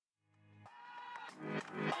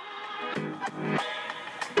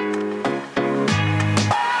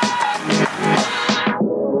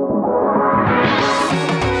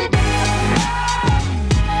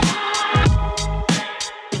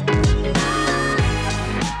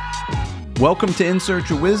Welcome to In Search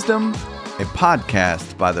of Wisdom, a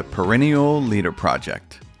podcast by the Perennial Leader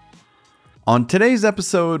Project. On today's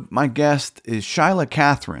episode, my guest is Shyla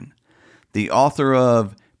Catherine, the author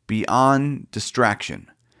of Beyond Distraction: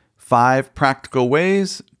 5 Practical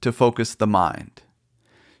Ways to Focus the Mind.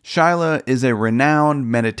 Shyla is a renowned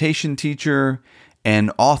meditation teacher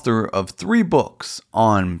and author of 3 books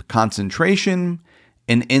on concentration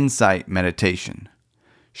and insight meditation.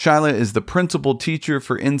 Shyla is the principal teacher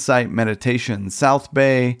for Insight Meditation South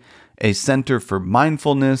Bay, a center for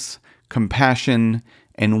mindfulness, compassion,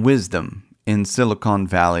 and wisdom in Silicon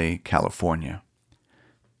Valley, California.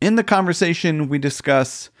 In the conversation, we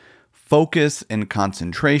discuss focus and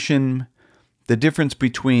concentration, the difference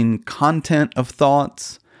between content of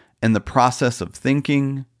thoughts and the process of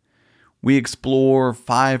thinking. We explore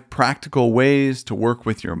 5 practical ways to work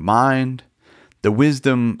with your mind, the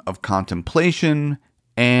wisdom of contemplation,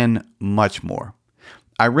 and much more.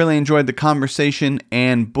 I really enjoyed the conversation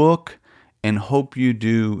and book and hope you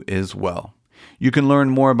do as well. You can learn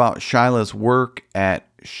more about Shyla's work at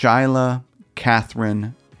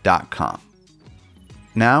shylacatherine.com.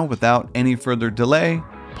 Now, without any further delay,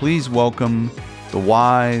 please welcome the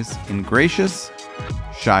wise and gracious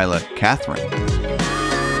Shyla Catherine.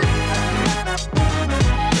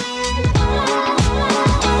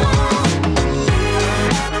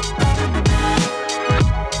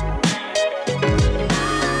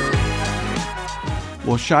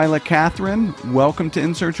 Well, Shyla Catherine, welcome to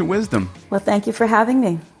In Search of Wisdom. Well, thank you for having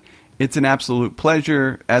me. It's an absolute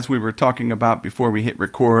pleasure. As we were talking about before we hit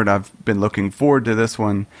record, I've been looking forward to this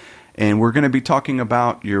one. And we're going to be talking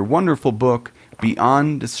about your wonderful book,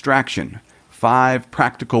 Beyond Distraction: 5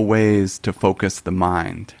 Practical Ways to Focus the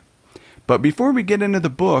Mind. But before we get into the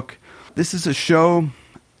book, this is a show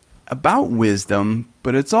about wisdom,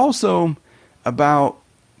 but it's also about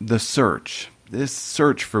the search, this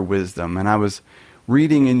search for wisdom. And I was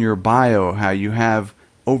reading in your bio how you have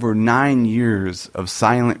over 9 years of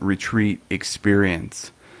silent retreat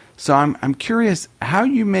experience. So I'm curious how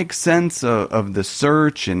you make sense of the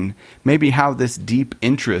search and maybe how this deep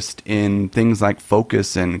interest in things like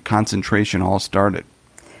focus and concentration all started.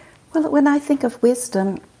 Well, when I think of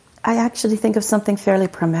wisdom, I actually think of something fairly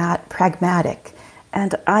pragmatic.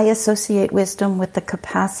 And I associate wisdom with the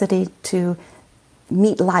capacity to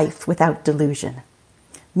meet life without delusion.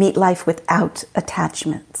 Meet life without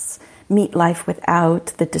attachments. Meet life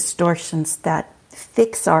without the distortions that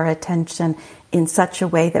fix our attention in such a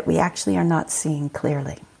way that we actually are not seeing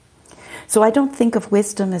clearly. So I don't think of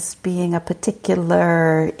wisdom as being a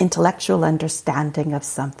particular intellectual understanding of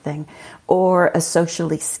something or a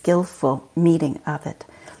socially skillful meeting of it.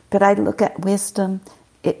 But I look at wisdom,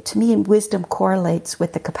 to me, wisdom correlates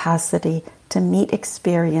with the capacity to meet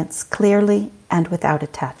experience clearly and without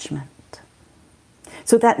attachment.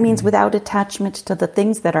 So that means without attachment to the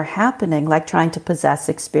things that are happening, like trying to possess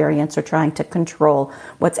experience or trying to control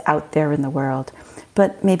what's out there in the world,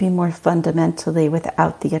 but maybe more fundamentally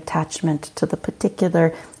without the attachment to the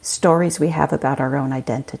particular stories we have about our own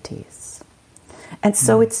identities. And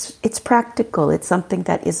so it's practical. It's something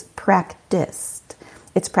that is practiced.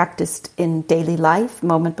 It's practiced in daily life,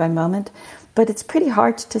 moment by moment, but it's pretty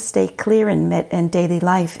hard to stay clear in daily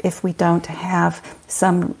life if we don't have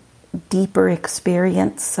some deeper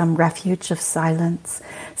experience, some refuge of silence,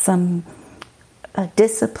 some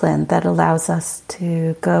discipline that allows us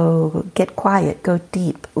to go get quiet, go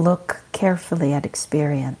deep, look carefully at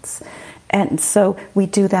experience. And so we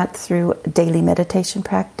do that through daily meditation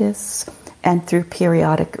practice and through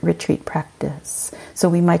periodic retreat practice. So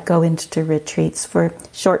we might go into retreats for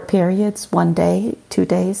short periods, 1 day, 2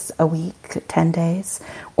 days, a week, 10 days,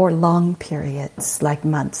 or long periods, like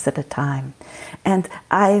months at a time. And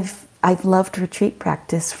I've loved retreat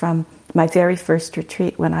practice from my very first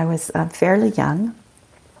retreat when I was fairly young.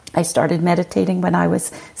 I started meditating when I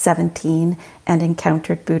was 17 and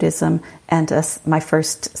encountered Buddhism and my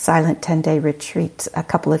first silent 10-day retreat a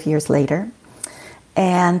couple of years later.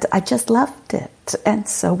 And I just loved it. And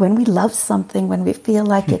so when we love something, when we feel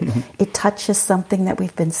like it touches something that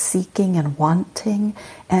we've been seeking and wanting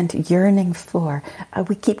and yearning for,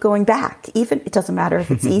 we keep going back. Even it doesn't matter if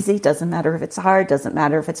it's easy, doesn't matter if it's hard, doesn't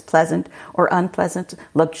matter if it's pleasant or unpleasant,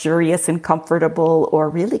 luxurious and comfortable, or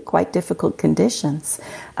really quite difficult conditions.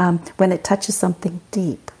 When it touches something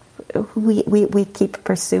deep, we keep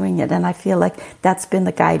pursuing it. And I feel like that's been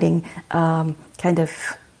the guiding kind of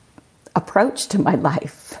approach to my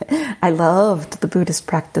life. I loved the Buddhist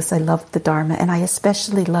practice, I loved the Dharma, and I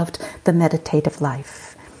especially loved the meditative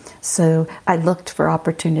life. So I looked for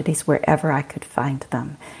opportunities wherever I could find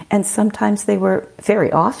them. And sometimes they were,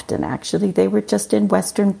 very often actually, they were just in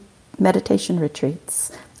Western meditation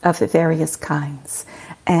retreats of various kinds.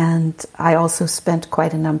 And I also spent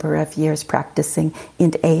quite a number of years practicing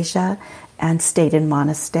in Asia and stayed in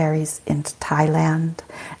monasteries in Thailand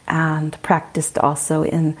and practiced also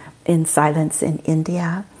in silence in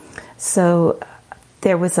India. So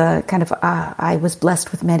there was a kind of, I was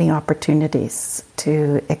blessed with many opportunities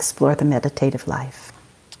to explore the meditative life.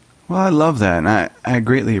 Well, I love that, and I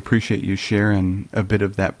greatly appreciate you sharing a bit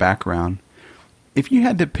of that background. If you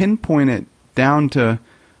had to pinpoint it down to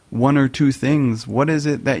one or two things, what is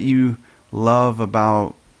it that you love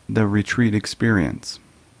about the retreat experience?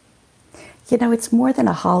 You know, it's more than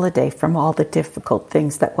a holiday from all the difficult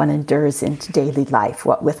things that one endures in daily life,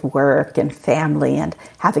 what with work and family and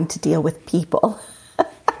having to deal with people.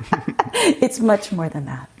 It's much more than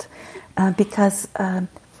that. Because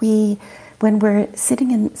when we're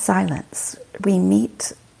sitting in silence, we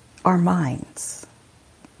meet our minds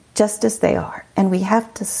just as they are. And we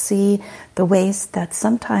have to see the ways that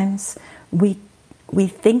sometimes we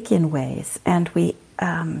think in ways and we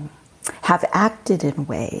have acted in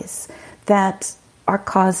ways that are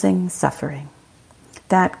causing suffering,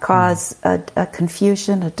 that cause a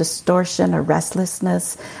confusion, a distortion, a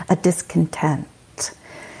restlessness, a discontent.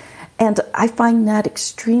 And I find that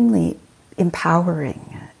extremely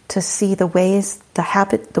empowering to see the ways that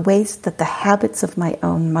the habits of my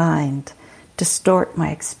own mind distort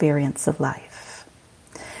my experience of life.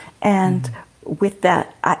 And with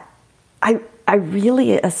that, I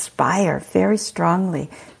really aspire very strongly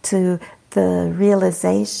to the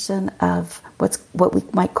realization of what we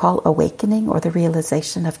might call awakening, or the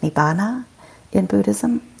realization of Nibbana in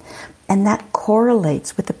Buddhism. And that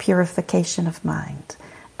correlates with the purification of mind,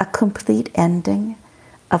 a complete ending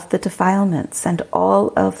of the defilements and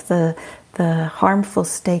all of the harmful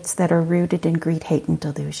states that are rooted in greed, hate, and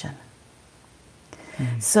delusion.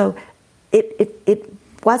 So it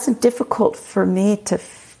wasn't difficult for me to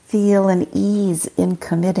feel an ease in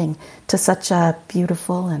committing to such a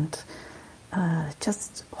beautiful and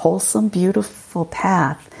just wholesome, beautiful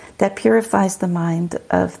path that purifies the mind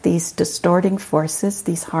of these distorting forces,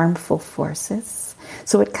 these harmful forces.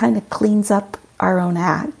 So it kind of cleans up our own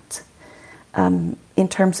act in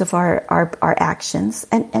terms of our actions.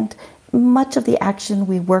 And much of the action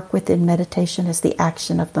we work with in meditation is the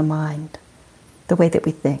action of the mind, the way that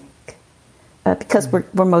we think. Because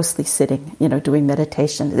we're mostly sitting, doing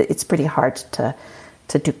meditation. It's pretty hard to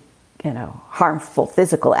do, harmful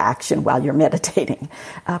physical action while you're meditating.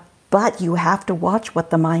 But you have to watch what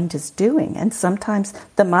the mind is doing. And sometimes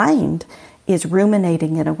the mind is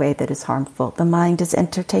ruminating in a way that is harmful. The mind is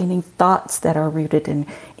entertaining thoughts that are rooted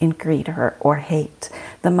in greed or hate.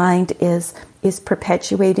 The mind is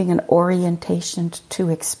perpetuating an orientation to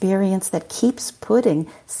experience that keeps putting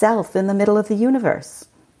self in the middle of the universe.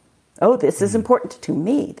 Oh, this is important to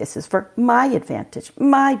me. This is for my advantage,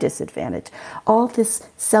 my disadvantage. All this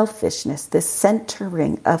selfishness, this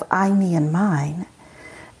centering of I, me, and mine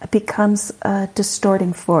becomes a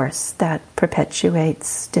distorting force that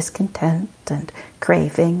perpetuates discontent and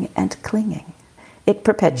craving and clinging. It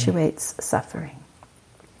perpetuates suffering.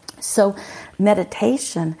 So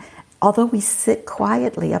meditation, although we sit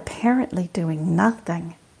quietly, apparently doing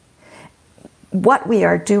nothing, what we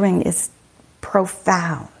are doing is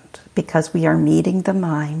profound, because we are meeting the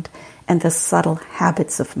mind and the subtle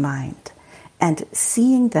habits of mind and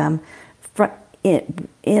seeing them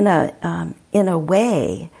in a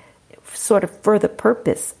way sort of for the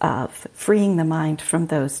purpose of freeing the mind from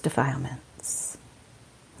those defilements.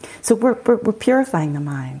 So we're purifying the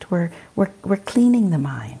mind, we're cleaning the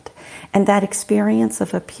mind. And that experience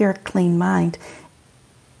of a pure, clean mind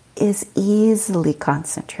is easily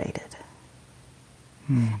concentrated.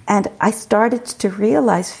 And I started to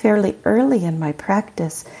realize fairly early in my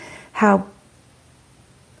practice how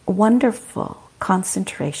wonderful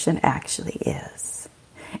concentration actually is.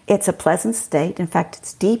 It's a pleasant state. In fact,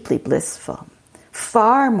 it's deeply blissful,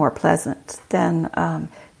 far more pleasant than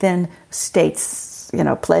states,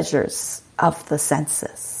 pleasures of the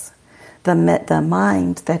senses. The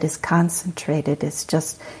mind that is concentrated is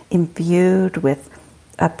just imbued with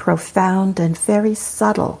a profound and very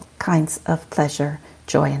subtle kinds of pleasure,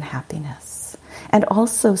 joy, and happiness. And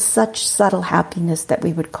also such subtle happiness that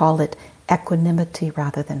we would call it equanimity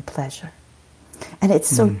rather than pleasure. And it's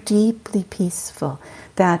so deeply peaceful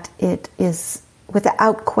that it is,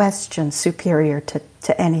 without question, superior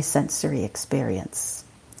to any sensory experience.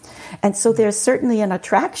 And so there's certainly an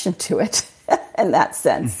attraction to it in that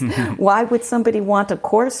sense. Why would somebody want a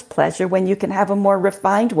coarse pleasure when you can have a more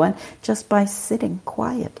refined one just by sitting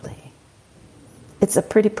quietly? It's a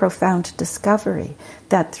pretty profound discovery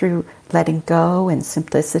that through letting go and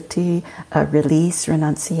simplicity, release,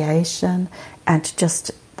 renunciation, and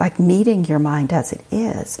just like meeting your mind as it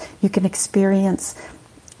is, you can experience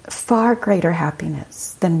far greater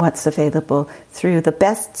happiness than what's available through the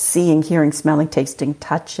best seeing, hearing, smelling, tasting,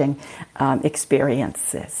 touching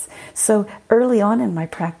experiences. So early on in my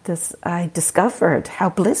practice, I discovered how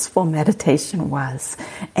blissful meditation was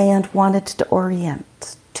and wanted to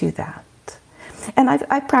orient to that. And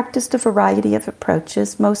I practiced a variety of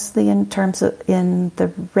approaches, mostly in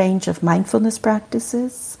the range of mindfulness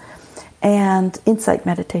practices and insight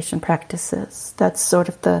meditation practices. That's sort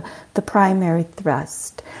of the primary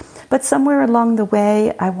thrust. But somewhere along the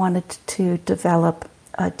way, I wanted to develop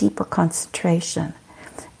a deeper concentration.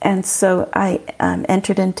 And so I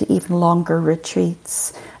entered into even longer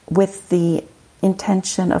retreats with the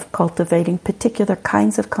intention of cultivating particular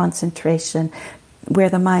kinds of concentration where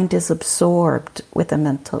the mind is absorbed with a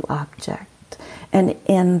mental object. And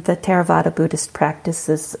in the Theravada Buddhist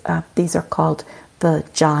practices, these are called the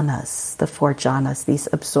jhanas, the 4 jhanas, these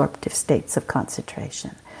absorptive states of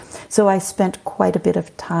concentration. So I spent quite a bit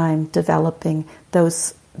of time developing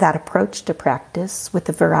that approach to practice with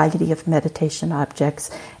a variety of meditation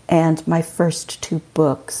objects, and my first 2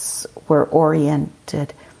 books were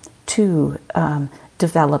oriented to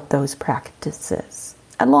develop those practices,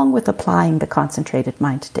 along with applying the concentrated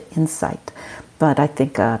mind to insight. But I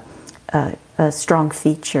think a strong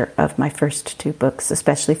feature of my first 2 books,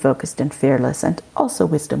 especially Focused and Fearless, and also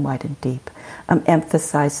Wisdom Wide and Deep,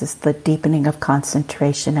 emphasizes the deepening of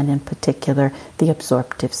concentration, and in particular, the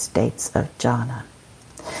absorptive states of jhana.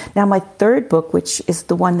 Now, my 3rd book, which is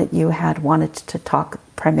the one that you had wanted to talk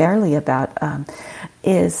primarily about,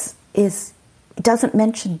 doesn't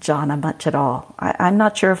mention jhana much at all. I'm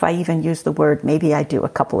not sure if I even use the word. Maybe I do a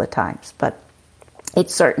couple of times, but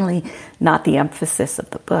it's certainly not the emphasis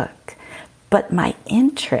of the book. But my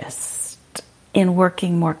interest in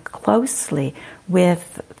working more closely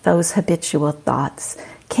with those habitual thoughts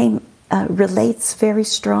relates very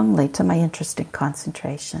strongly to my interest in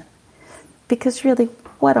concentration. Because really,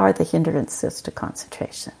 what are the hindrances to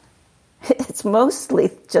concentration? It's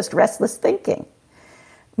mostly just restless thinking.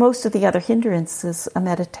 Most of the other hindrances a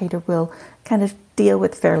meditator will kind of deal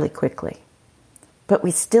with fairly quickly. But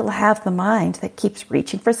we still have the mind that keeps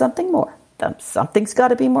reaching for something more. Something's got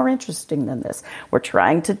to be more interesting than this. We're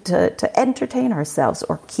trying to entertain ourselves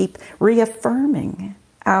or keep reaffirming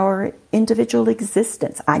our individual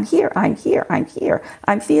existence. I'm here, I'm here, I'm here,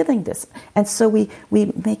 I'm feeling this. And so we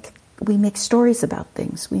make stories about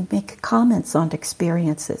things. We make comments on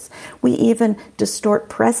experiences. We even distort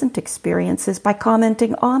present experiences by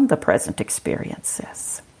commenting on the present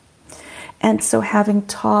experiences. And so having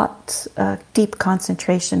taught deep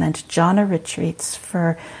concentration and jhana retreats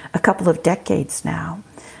for a couple of decades now,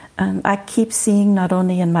 I keep seeing not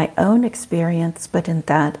only in my own experience, but in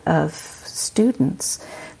that of students,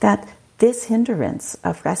 that this hindrance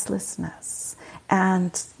of restlessness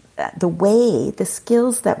and the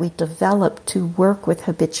skills that we develop to work with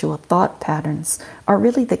habitual thought patterns are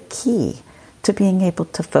really the key to being able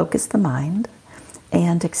to focus the mind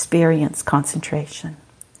and experience concentration.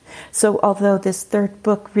 So although this 3rd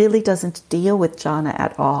book really doesn't deal with jhana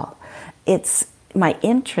at all, my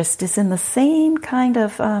interest is in the same kind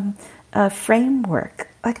of framework.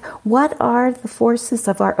 Like, what are the forces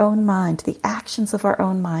of our own mind, the actions of our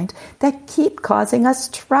own mind that keep causing us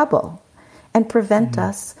trouble and prevent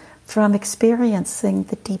us from experiencing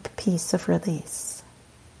the deep peace of release?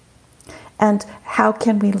 And how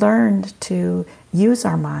can we learn to use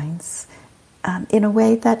our minds in a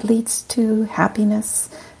way that leads to happiness,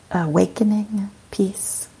 awakening,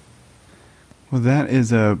 peace? Well, that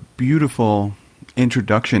is a beautiful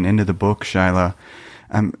introduction into the book, Shaila.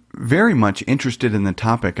 I'm very much interested in the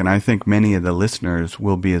topic, and I think many of the listeners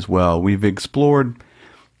will be as well. We've explored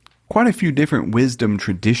quite a few different wisdom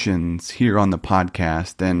traditions here on the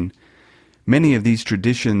podcast, and many of these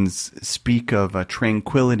traditions speak of a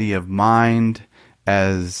tranquility of mind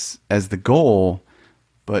as the goal,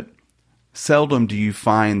 but seldom do you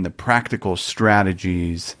find the practical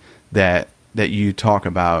strategies that you talk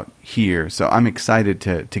about here. So I'm excited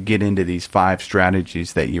to get into these 5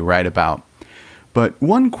 strategies that you write about. But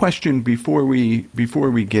one question before we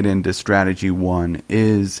get into strategy 1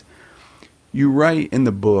 is, you write in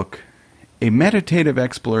the book, a meditative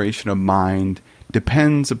exploration of mind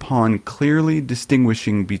depends upon clearly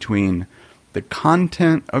distinguishing between the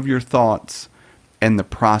content of your thoughts and the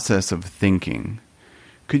process of thinking.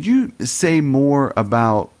 Could you say more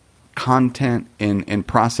about content and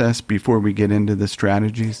process before we get into the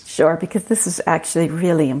strategies? Sure, because this is actually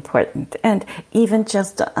really important. And even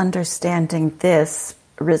just understanding this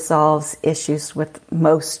resolves issues with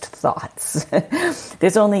most thoughts.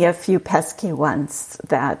 There's only a few pesky ones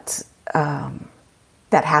that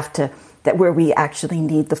where we actually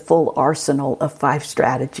need the full arsenal of 5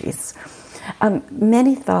 strategies.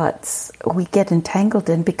 Many thoughts we get entangled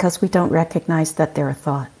in because we don't recognize that they're a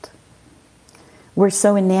thought. We're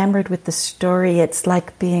so enamored with the story, it's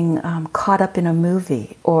like being caught up in a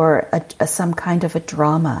movie or some kind of a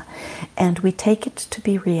drama, and we take it to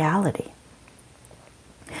be reality.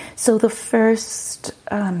 So the first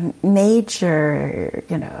major,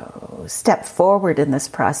 step forward in this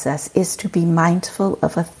process is to be mindful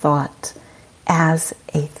of a thought as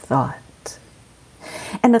a thought.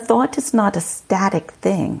 And a thought is not a static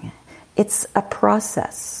thing. It's a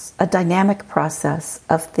process, a dynamic process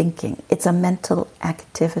of thinking. It's a mental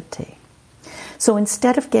activity. So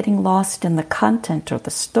instead of getting lost in the content or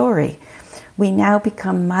the story, we now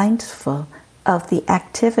become mindful of the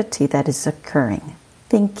activity that is occurring.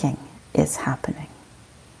 Thinking is happening.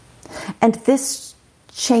 And this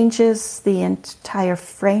changes the entire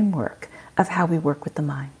framework of how we work with the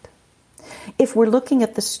mind. If we're looking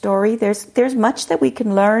at the story, there's much that we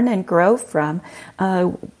can learn and grow from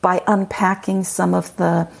by unpacking some of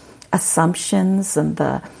the assumptions and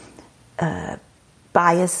the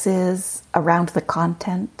biases around the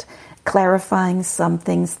content, clarifying some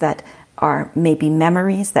things that are maybe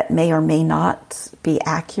memories that may or may not be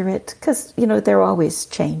accurate, because, they're always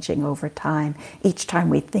changing over time. Each time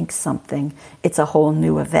we think something, it's a whole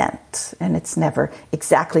new event, and it's never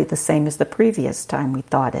exactly the same as the previous time we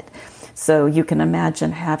thought it. So you can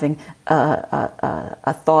imagine having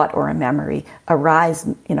a thought or a memory arise,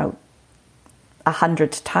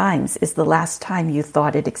 100 times. Is the last time you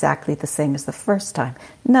thought it exactly the same as the first time?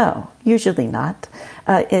 No, usually not.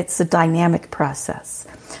 It's a dynamic process.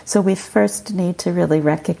 So we first need to really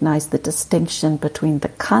recognize the distinction between the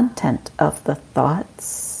content of the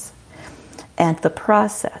thoughts and the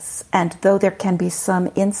process. And though there can be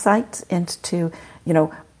some insight into,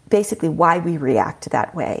 basically why we react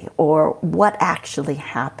that way, or what actually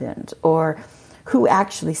happened, or who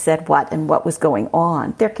actually said what and what was going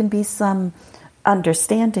on, there can be some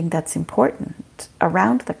understanding that's important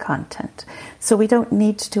around the content. So we don't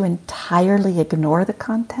need to entirely ignore the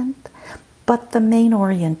content, but the main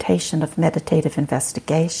orientation of meditative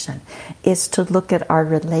investigation is to look at our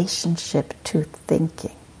relationship to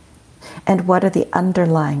thinking and what are the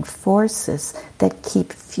underlying forces that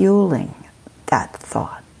keep fueling that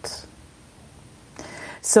thought.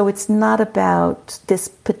 So it's not about this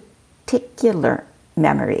particular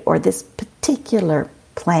memory or this particular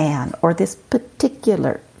plan or this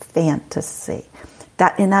particular fantasy.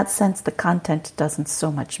 That in that sense, the content doesn't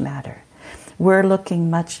so much matter. We're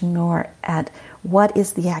looking much more at what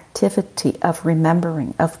is the activity of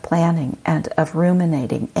remembering, of planning, and of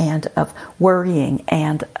ruminating, and of worrying,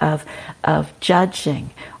 and of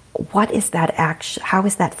judging. What is that action? How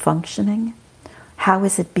is that functioning? How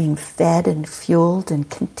is it being fed and fueled and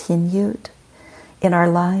continued in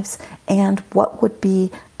our lives? And what would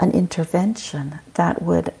be an intervention that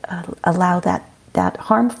would allow that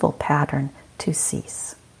harmful pattern to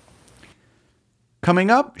cease?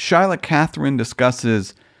 Coming up, Shyla Catherine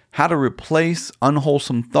discusses how to replace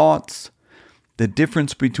unwholesome thoughts, the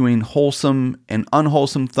difference between wholesome and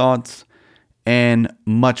unwholesome thoughts, and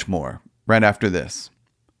much more right after this.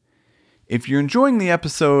 If you're enjoying the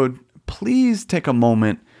episode, please take a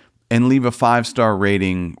moment and leave a 5-star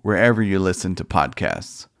rating wherever you listen to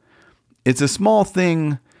podcasts. It's a small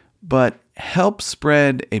thing, but helps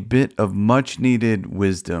spread a bit of much needed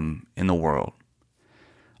wisdom in the world.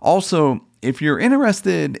 Also, if you're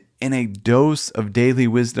interested in a dose of daily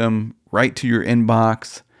wisdom right to your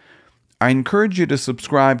inbox, I encourage you to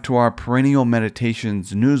subscribe to our Perennial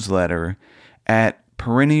Meditations newsletter at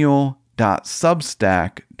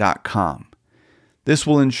perennial.substack.com. This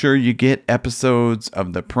will ensure you get episodes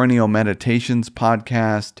of the Perennial Meditations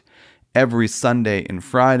podcast every Sunday and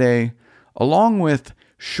Friday, along with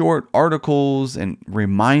short articles and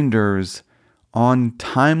reminders on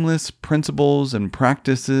timeless principles and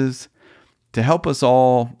practices to help us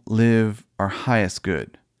all live our highest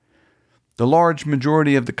good. The large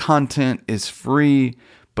majority of the content is free,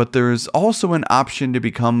 but there is also an option to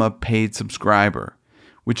become a paid subscriber,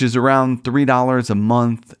 which is around $3 a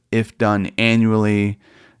month if done annually,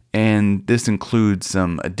 and this includes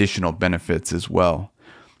some additional benefits as well.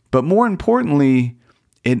 But more importantly,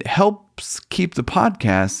 it helps keep the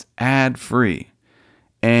podcast ad-free,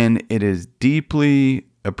 and it is deeply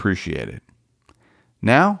appreciated.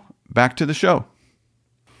 Now, back to the show.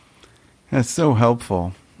 That's so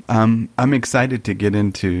helpful. I'm excited to get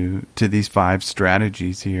into these 5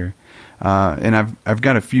 strategies here, and I've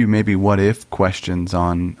got a few maybe what if questions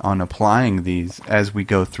on applying these as we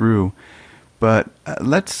go through. But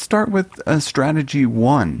let's start with strategy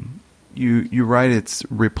 1. You write it's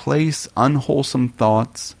replace unwholesome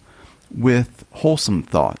thoughts with wholesome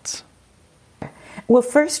thoughts. Well,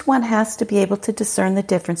 first one has to be able to discern the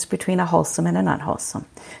difference between a wholesome and an unwholesome.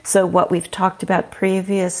 So what we've talked about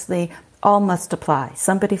previously all must apply.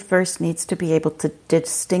 Somebody first needs to be able to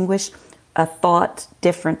distinguish a thought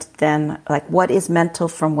different than, like, what is mental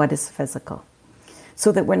from what is physical.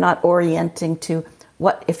 So that we're not orienting to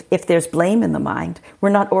what, if there's blame in the mind, we're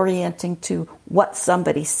not orienting to what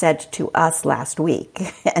somebody said to us last week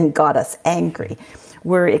and got us angry.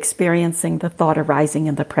 We're experiencing the thought arising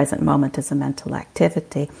in the present moment as a mental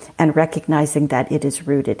activity and recognizing that it is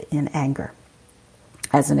rooted in anger,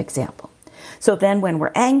 as an example. So then when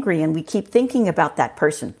we're angry and we keep thinking about that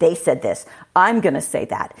person, they said this, I'm going to say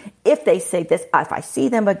that. If they say this, if I see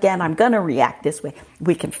them again, I'm going to react this way.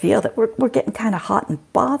 We can feel that we're getting kind of hot and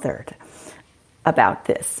bothered about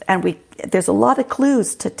this. And there's a lot of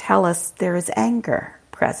clues to tell us there is anger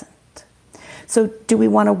present. So do we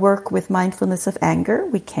want to work with mindfulness of anger?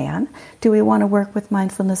 We can. Do we want to work with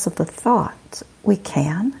mindfulness of the thought? We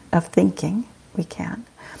can. Of thinking? We can.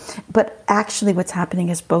 But actually what's happening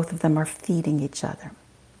is both of them are feeding each other.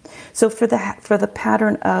 So for the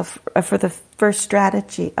pattern of, for the first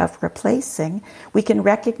strategy of replacing, we can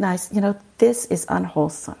recognize, this is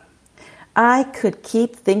unwholesome. I could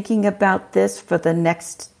keep thinking about this for the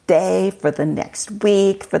next day, for the next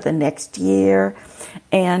week, for the next year,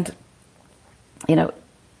 and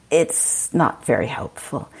it's not very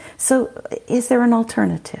helpful. So is there an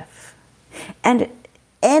alternative? And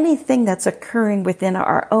anything that's occurring within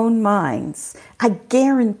our own minds, I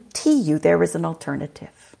guarantee you there is an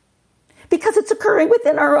alternative. Because it's occurring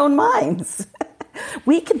within our own minds.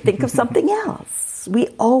 We can think of something else. We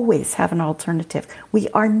always have an alternative. We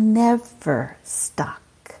are never stuck.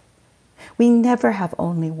 We never have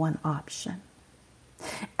only one option.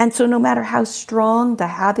 And so no matter how strong the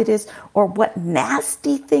habit is, or what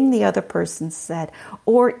nasty thing the other person said,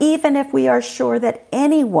 or even if we are sure that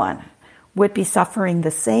anyone would be suffering the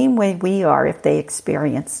same way we are if they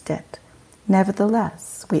experienced it,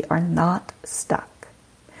 nevertheless, we are not stuck.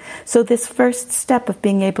 So this first step of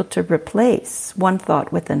being able to replace one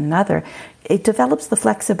thought with another, it develops the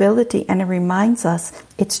flexibility and it reminds us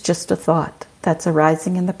it's just a thought that's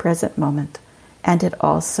arising in the present moment, and it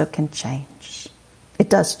also can change. It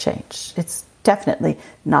does change. It's definitely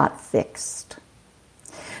not fixed.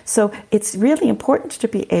 So it's really important to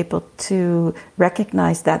be able to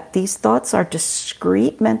recognize that these thoughts are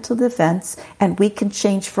discrete mental events and we can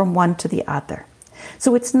change from one to the other.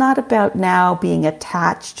 So it's not about now being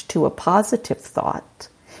attached to a positive thought.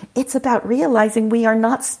 It's about realizing we are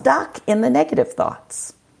not stuck in the negative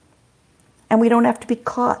thoughts. And we don't have to be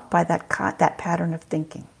caught by that pattern of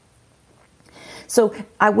thinking. So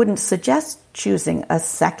I wouldn't suggest choosing a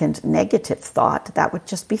second negative thought. That would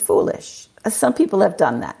just be foolish. Some people have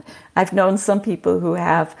done that. I've known some people who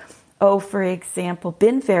have, for example,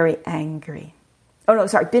 been very angry.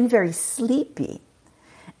 Been very sleepy.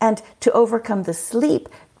 And to overcome the sleep,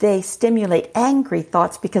 they stimulate angry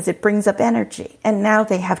thoughts because it brings up energy. And now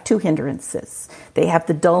they have 2 hindrances. They have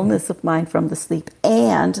the dullness of mind from the sleep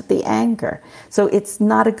and the anger. So it's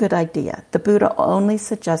not a good idea. The Buddha only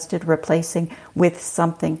suggested replacing with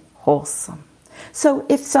something wholesome. So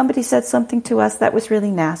if somebody said something to us that was really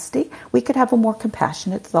nasty, we could have a more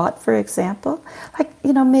compassionate thought, for example. Like,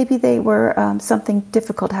 maybe they were, something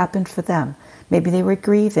difficult happened for them. Maybe they were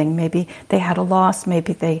grieving. Maybe they had a loss.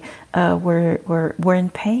 Maybe they were in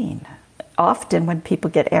pain. Often when people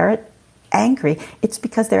get angry, it's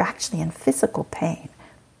because they're actually in physical pain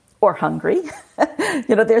or hungry.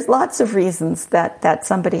 There's lots of reasons that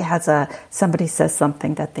somebody says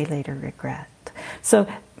something that they later regret. So,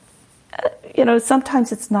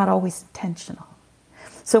 sometimes it's not always intentional.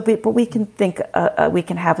 So, but we can think, we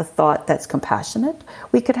can have a thought that's compassionate.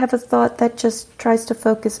 We could have a thought that just tries to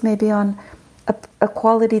focus maybe on a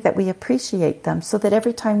quality that we appreciate them, so that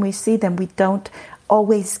every time we see them, we don't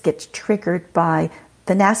always get triggered by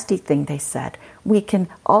the nasty thing they said. We can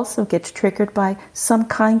also get triggered by some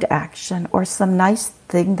kind action or some nice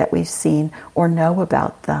thing that we've seen or know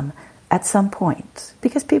about them at some point,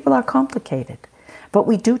 because people are complicated. But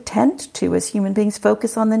we do tend to, as human beings,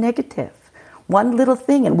 focus on the negative. One little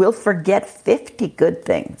thing and we'll forget 50 good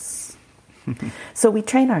things. So we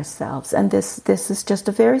train ourselves, and this is just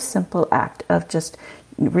a very simple act of just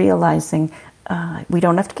realizing We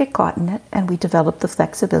don't have to get caught in it, and we develop the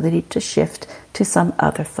flexibility to shift to some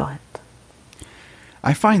other thought.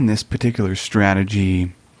 I find this particular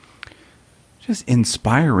strategy just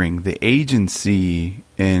inspiring, the agency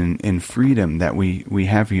and freedom that we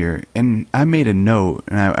have here. And I made a note,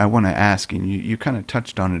 and I want to ask, and you kind of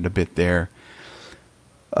touched on it a bit there,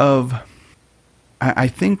 I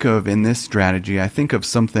think of, in this strategy, I think of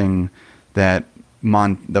something that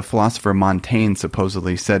the philosopher Montaigne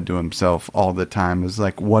supposedly said to himself all the time, is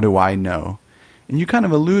like, what do I know? And you kind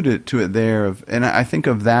of alluded to it there, and I think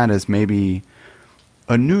of that as maybe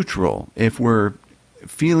a neutral. If we're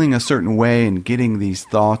feeling a certain way and getting these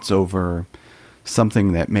thoughts over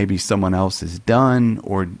something that maybe someone else has done,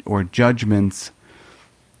 or judgments,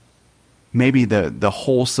 maybe the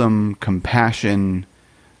wholesome compassion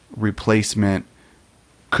replacement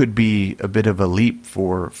could be a bit of a leap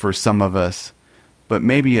for some of us, but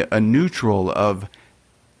maybe a neutral of,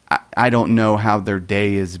 I don't know how their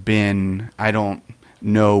day has been, I don't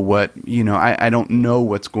know what, I don't know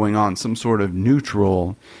what's going on. Some sort of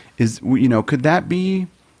neutral is, could that be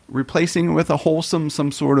replacing it with a wholesome,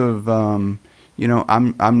 some sort of, I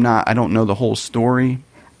don't know the whole story?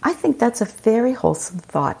 I think that's a very wholesome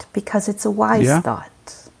thought, because it's a wise thought.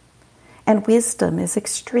 And wisdom is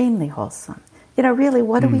extremely wholesome. Really,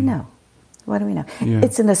 what do we know? What do we know? Yeah.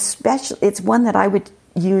 It's one that I would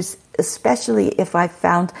use, especially if I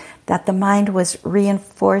found that the mind was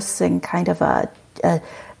reinforcing kind of an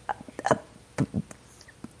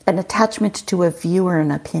attachment to a view or an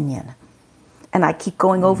opinion. And I keep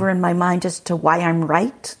going over in my mind as to why I'm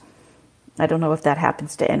right. I don't know if that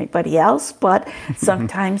happens to anybody else, but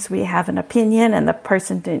sometimes we have an opinion and the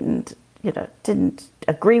person didn't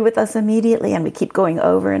agree with us immediately, and we keep going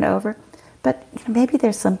over and over. But maybe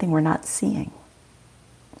there's something we're not seeing.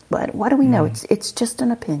 But what do we know? It's just an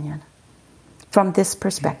opinion from this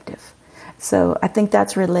perspective. So I think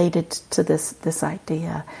that's related to this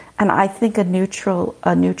idea. And I think a neutral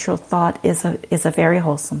thought is a very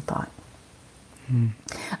wholesome thought.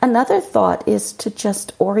 Another thought is to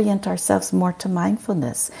just orient ourselves more to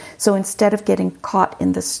mindfulness. So instead of getting caught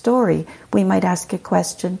in the story, we might ask a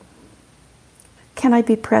question: can I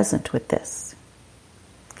be present with this?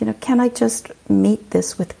 Can I just meet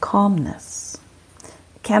this with calmness?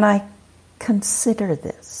 Can I consider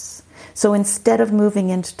this? So instead of moving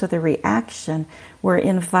into the reaction, we're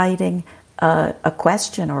inviting a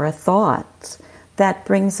question or a thought that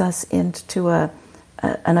brings us into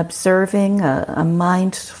an observing, a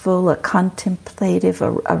mindful, a contemplative,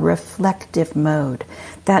 a reflective mode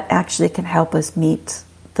that actually can help us meet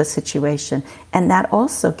the situation. And that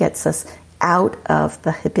also gets us out of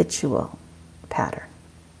the habitual pattern.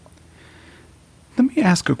 Let me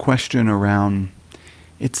ask a question around,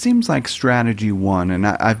 it seems like strategy one, and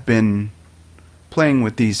I've been playing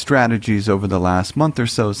with these strategies over the last month or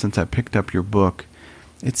so since I picked up your book.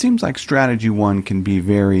 It seems like strategy one can be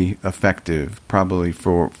very effective, probably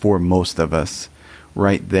for most of us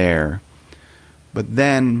right there. But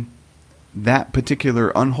then that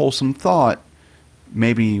particular unwholesome thought,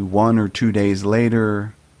 maybe 1 or 2 days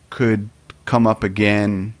later, could come up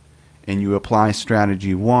again, and you apply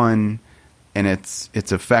strategy one, and it's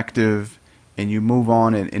effective, and you move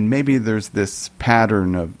on, and maybe there's this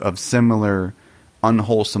pattern of similar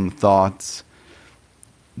unwholesome thoughts.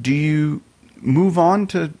 Do you move on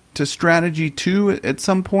to strategy two at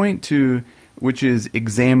some point, which is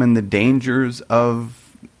examine the dangers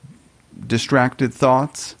of distracted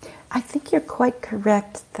thoughts? I think you're quite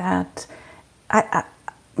correct that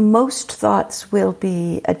most thoughts will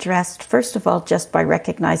be addressed, first of all, just by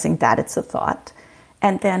recognizing that it's a thought,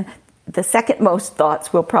 and then the second most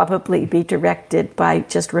thoughts will probably be directed by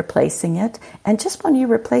just replacing it. And just when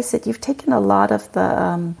you replace it, you've taken a lot of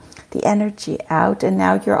the energy out, and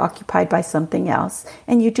now you're occupied by something else.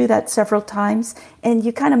 And you do that several times, and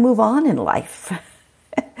you kind of move on in life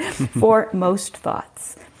for most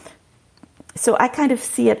thoughts. So I kind of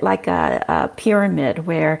see it like a pyramid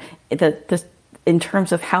where in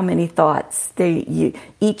terms of how many thoughts,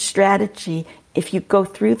 each strategy, if you go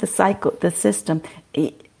through the cycle, the system,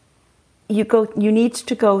 you need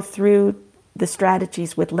to go through the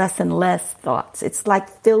strategies with less and less thoughts. It's like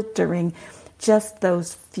filtering just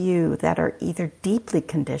those few that are either deeply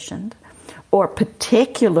conditioned or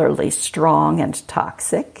particularly strong and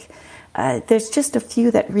toxic. There's just a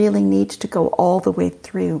few that really need to go all the way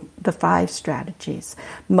through the 5 strategies.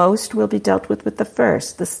 Most will be dealt with the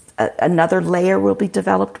first. Another layer will be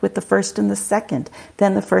developed with the first and the second,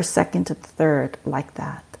 then the first, second, and third, like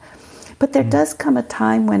that. But there does come a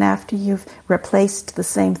time when, after you've replaced the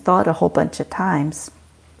same thought a whole bunch of times,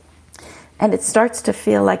 and it starts to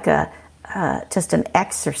feel like a just an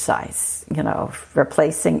exercise,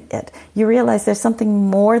 replacing it. You realize there's something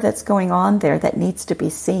more that's going on there that needs to be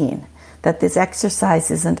seen, that this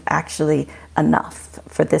exercise isn't actually enough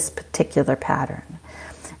for this particular pattern.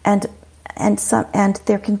 And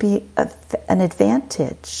there can be an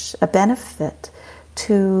advantage, a benefit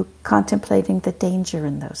to contemplating the danger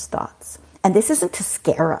in those thoughts. And this isn't to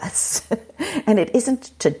scare us, and it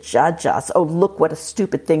isn't to judge us. Oh, look what a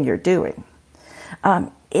stupid thing you're doing.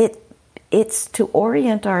 It's to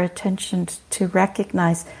orient our attention to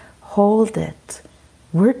recognize, hold it.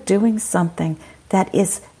 We're doing something that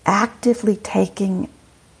is actively taking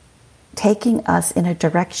us in a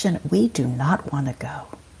direction we do not want to go.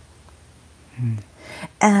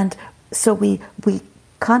 And so we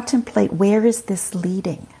contemplate, where is this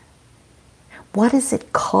leading? What is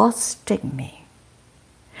it costing me?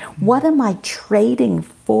 What am I trading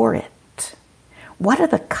for it? What are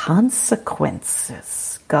the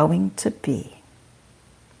consequences going to be?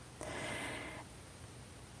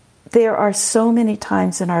 There are so many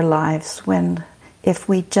times in our lives when, if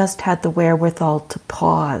we just had the wherewithal to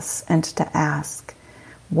pause and to ask,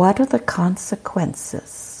 what are the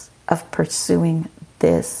consequences of pursuing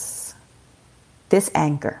this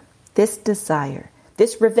anger, this desire,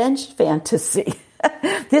 this revenge fantasy,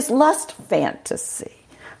 this lust fantasy?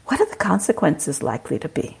 What are the consequences likely to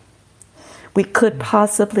be? We could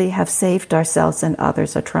possibly have saved ourselves and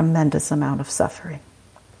others a tremendous amount of suffering.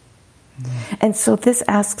 And so this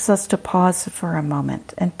asks us to pause for a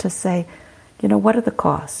moment and to say, what are the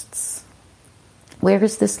costs? Where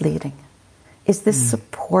is this leading? Is this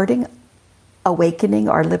supporting awakening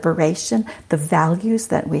our liberation, the values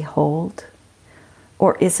that we hold?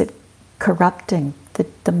 Or is it corrupting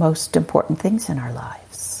the most important things in our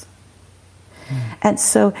lives? And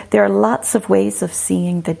so there are lots of ways of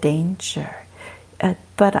seeing the danger.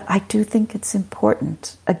 But I do think it's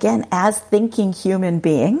important, again, as thinking human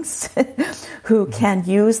beings who can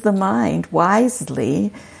use the mind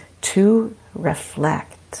wisely to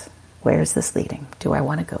reflect, where is this leading? Do I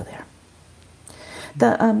want to go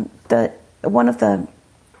there? One of the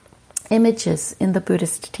images in the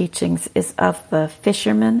Buddhist teachings is of the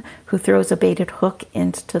fisherman who throws a baited hook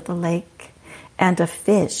into the lake, and a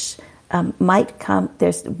fish might come.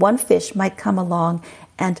 There's one fish might come along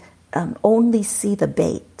and only see the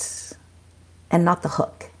bait and not the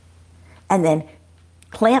hook, and then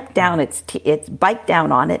clamp down its bite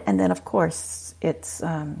down on it, and then of course it's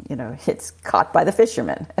caught by the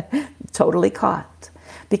fisherman, totally caught,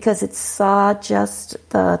 because it saw just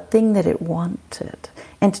the thing that it wanted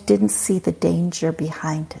and didn't see the danger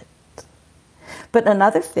behind it. But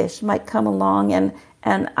another fish might come along, and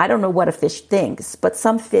I don't know what a fish thinks, but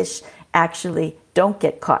some fish actually don't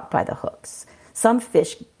get caught by the hooks. Some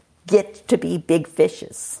fish get to be big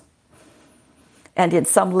fishes. And in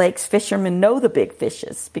some lakes, fishermen know the big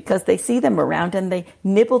fishes because they see them around and they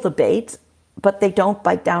nibble the bait, but they don't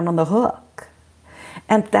bite down on the hook.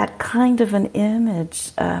 And that kind of an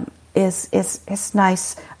image is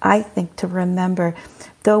nice, I think, to remember.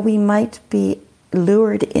 Though we might be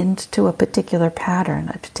lured into a particular pattern,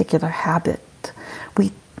 a particular habit,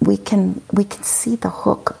 we can see the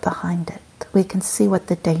hook behind it. We can see what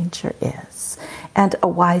the danger is. And a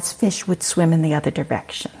wise fish would swim in the other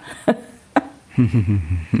direction.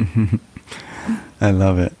 I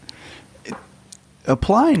love it.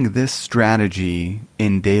 Applying this strategy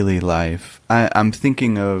in daily life, I'm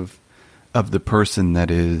thinking of the person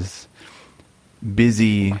that is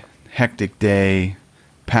busy, hectic day,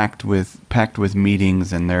 packed with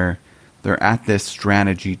meetings, and they're at this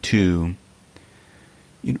strategy too.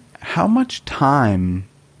 How much time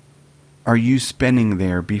are you spending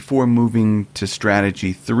there before moving to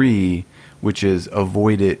strategy 3, which is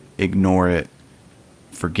avoid it, ignore it,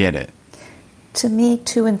 forget it? To me,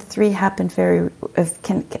 2 and 3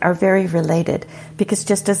 are very related, because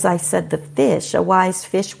just as I said, the fish, a wise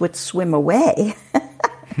fish would swim away,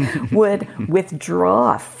 would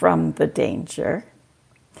withdraw from the danger.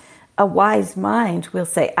 A wise mind will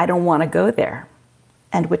say, I don't want to go there,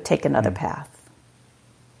 and would take another path.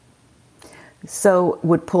 So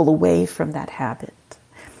would pull away from that habit.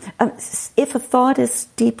 If a thought is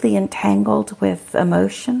deeply entangled with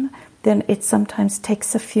emotion, then it sometimes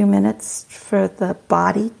takes a few minutes for the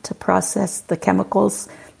body to process the chemicals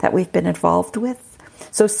that we've been involved with.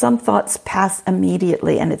 So some thoughts pass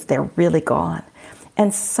immediately and they're really gone.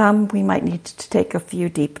 And some we might need to take a few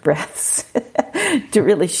deep breaths to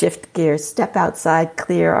really shift gears, step outside,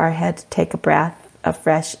 clear our head, take a breath of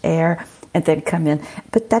fresh air, and then come in.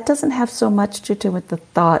 But that doesn't have so much to do with the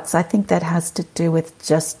thoughts. I think that has to do with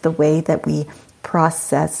just the way that we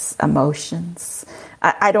process emotions.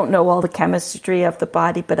 I don't know all the chemistry of the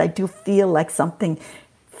body, but I do feel like something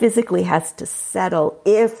physically has to settle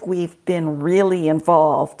if we've been really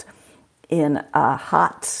involved in a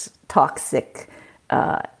hot, toxic,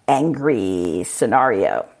 angry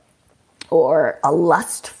scenario, or a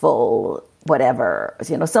lustful whatever,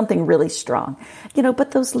 something really strong. But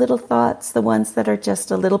those little thoughts, the ones that are just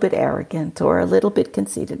a little bit arrogant or a little bit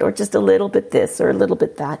conceited or just a little bit this or a little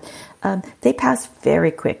bit that, they pass very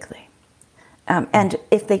quickly. And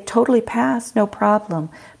if they totally pass, no problem.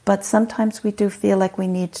 But sometimes we do feel like we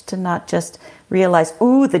need to not just realize,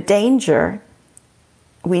 the danger.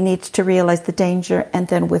 We need to realize the danger and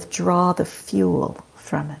then withdraw the fuel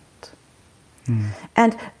from it.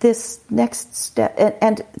 And this next step,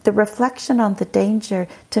 and the reflection on the danger,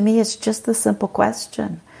 to me, is just the simple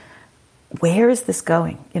question: where is this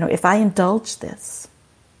going? If I indulge this,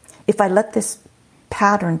 if I let this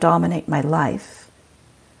pattern dominate my life,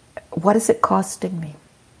 what is it costing me?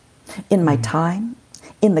 In my time,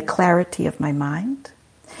 in the clarity of my mind,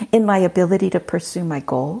 in my ability to pursue my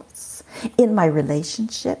goals, in my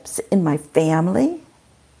relationships, in my family,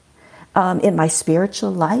 in my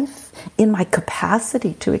spiritual life, in my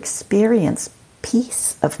capacity to experience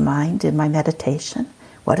peace of mind in my meditation.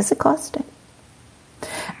 What is it costing?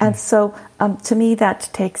 And so, to me, that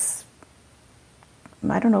takes,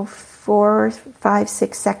 4, 5,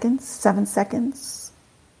 6 seconds, 7 seconds,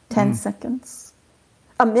 10 seconds.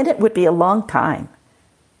 A minute would be a long time.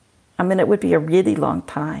 A minute would be a really long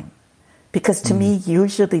time. Because to me,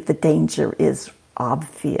 usually the danger is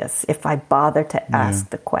obvious if I bother to ask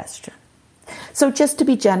the question. So just to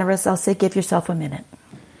be generous, I'll say give yourself a minute.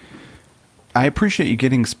 I appreciate you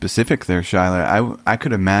getting specific there, Shyla. I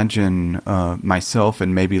could imagine myself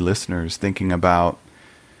and maybe listeners thinking about,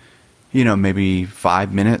 maybe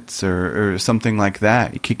 5 minutes or something like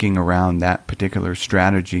that, kicking around that particular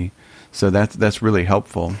strategy. So that's really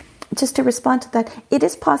helpful. Just to respond to that, it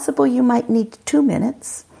is possible you might need 2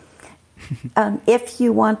 minutes. If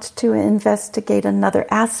you want to investigate another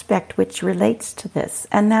aspect which relates to this,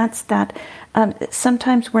 and that's that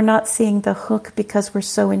sometimes we're not seeing the hook because we're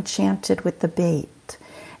so enchanted with the bait.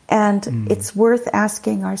 And it's worth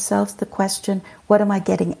asking ourselves the question, what am I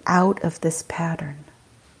getting out of this pattern?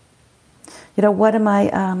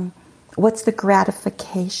 What's the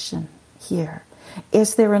gratification here?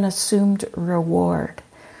 Is there an assumed reward?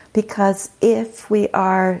 Because if we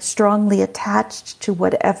are strongly attached to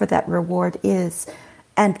whatever that reward is,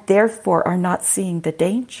 and therefore are not seeing the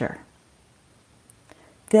danger,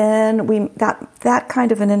 then that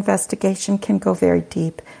kind of an investigation can go very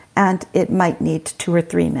deep, and it might need 2 or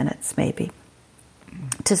 3 minutes maybe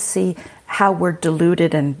to see how we're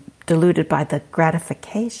deluded by the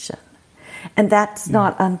gratification. And that's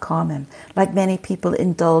not uncommon. Like many people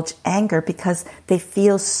indulge anger because they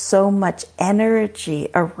feel so much energy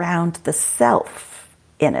around the self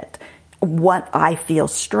in it. What I feel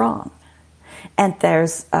strong. And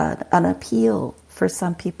there's an appeal for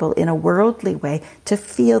some people in a worldly way to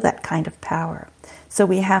feel that kind of power. So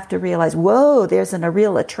we have to realize, there's a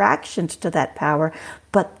real attraction to that power.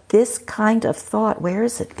 But this kind of thought, where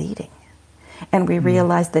is it leading? And we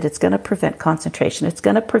realize that it's going to prevent concentration. It's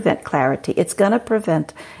going to prevent clarity. It's going to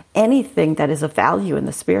prevent anything that is of value in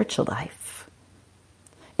the spiritual life.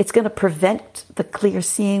 It's going to prevent the clear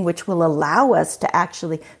seeing, which will allow us to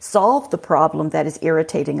actually solve the problem that is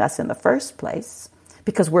irritating us in the first place,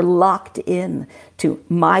 because we're locked in to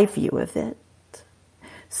my view of it.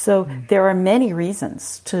 So there are many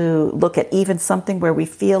reasons to look at even something where we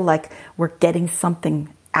feel like we're getting something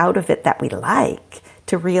out of it that we like,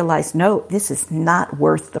 to realize, no, this is not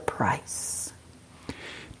worth the price.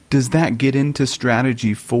 Does that get into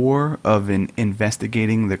strategy 4 of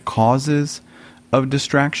investigating the causes of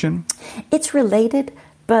distraction? It's related,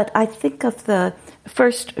 but I think of the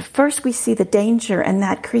first we see the danger, and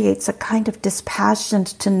that creates a kind of dispassion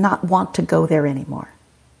to not want to go there anymore.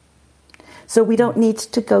 So we don't need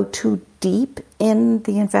to go too deep in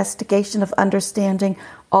the investigation of understanding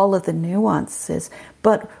all of the nuances,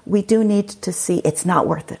 but we do need to see it's not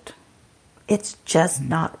worth it. It's just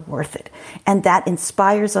not worth it. And that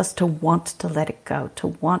inspires us to want to let it go, to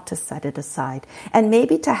want to set it aside, and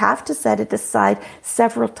maybe to have to set it aside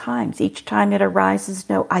several times. Each time it arises,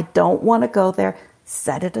 no, I don't want to go there.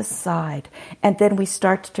 Set it aside. And then we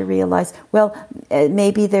start to realize,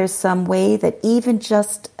 maybe there's some way that even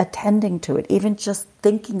just attending to it, even just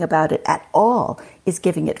thinking about it at all is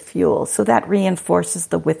giving it fuel. So that reinforces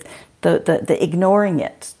the ignoring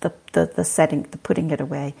it, the setting, the putting it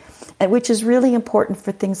away, and which is really important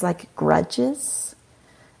for things like grudges.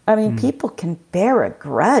 I mean, people can bear a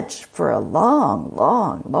grudge for a long,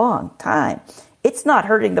 long, long time. It's not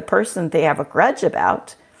hurting the person they have a grudge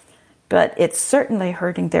about, but it's certainly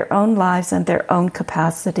hurting their own lives and their own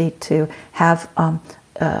capacity to have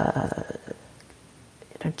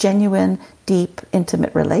genuine, deep,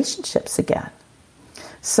 intimate relationships again.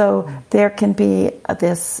 So there can be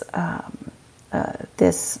this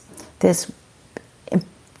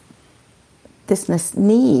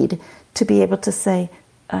need to be able to say,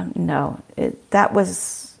 no,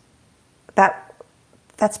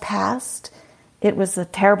 that's past. It was a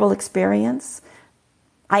terrible experience.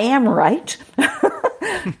 I am right.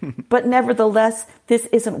 But nevertheless, this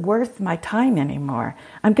isn't worth my time anymore.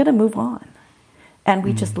 I'm going to move on. And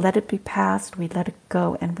we just let it be past, we let it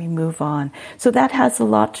go, and we move on. So that has a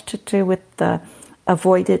lot to do with the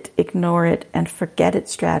avoid it, ignore it, and forget it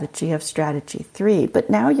strategy of strategy 3. But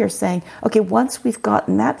now you're saying, okay, once we've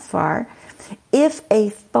gotten that far, if a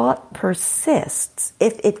thought persists,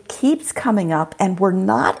 if it keeps coming up and we're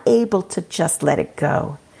not able to just let it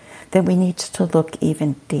go, then we need to look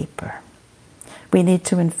even deeper. We need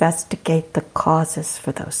to investigate the causes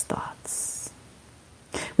for those thoughts.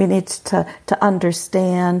 We need to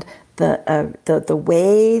understand the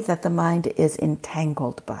way that the mind is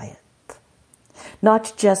entangled by it.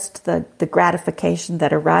 Not just the gratification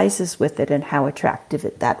that arises with it and how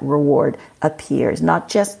attractive that reward appears. Not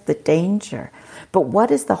just the danger. But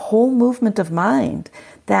what is the whole movement of mind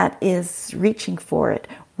that is reaching for it?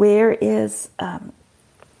 Where is,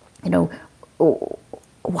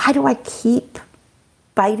 why do I keep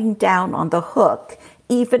biting down on the hook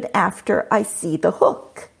even after I see the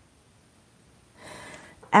hook?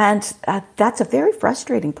 And that's a very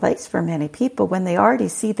frustrating place for many people when they already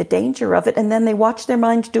see the danger of it and then they watch their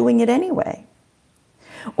mind doing it anyway.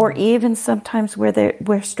 Or even sometimes where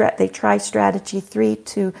they try strategy 3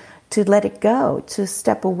 to let it go, to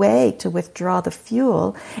step away, to withdraw the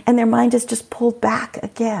fuel, and their mind is just pulled back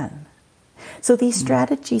again. So these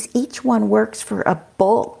strategies, each one works for a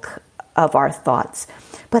bulk of our thoughts.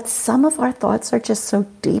 But some of our thoughts are just so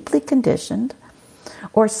deeply conditioned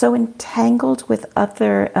or so entangled with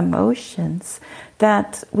other emotions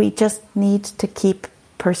that we just need to keep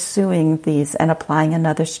pursuing these and applying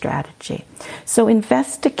another strategy. So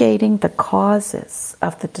investigating the causes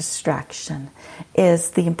of the distraction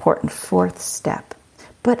is the important 4th step.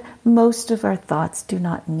 But most of our thoughts do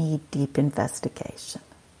not need deep investigation.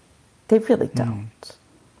 They really don't.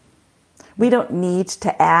 We don't need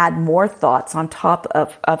to add more thoughts on top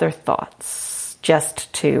of other thoughts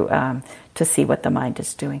just to see what the mind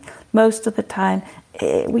is doing. Most of the time,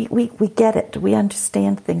 we get it. We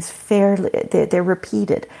understand things fairly. They're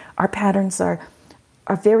repeated. Our patterns are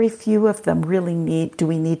very few of them really need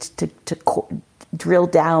to drill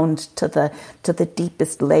down to the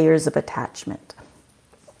deepest layers of attachment.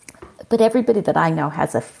 But everybody that I know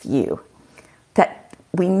has a few that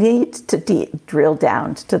we need to drill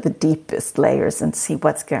down to the deepest layers and see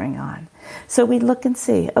what's going on. So we look and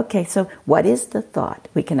see, okay, so what is the thought?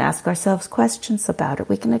 We can ask ourselves questions about it.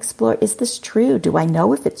 We can explore, is this true? Do I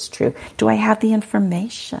know if it's true? Do I have the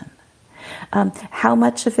information? How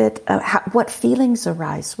much of it, what feelings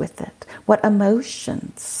arise with it? What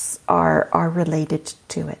emotions are related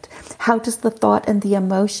to it? How does the thought and the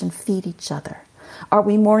emotion feed each other? Are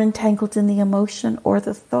we more entangled in the emotion or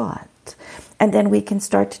the thought? And then we can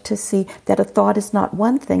start to see that a thought is not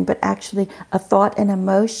one thing, but actually a thought and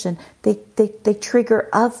emotion, they trigger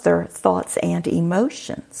other thoughts and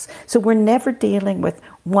emotions. So we're never dealing with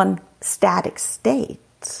one static state.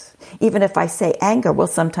 Even if I say anger, well,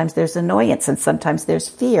 sometimes there's annoyance, and sometimes there's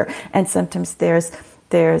fear, and sometimes there's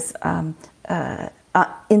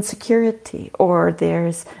insecurity, or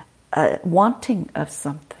there's wanting of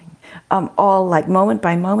something. All like moment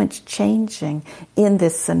by moment changing in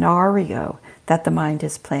this scenario that the mind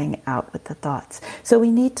is playing out with the thoughts. So we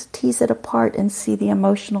need to tease it apart and see the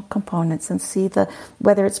emotional components and see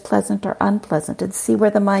whether it's pleasant or unpleasant, and see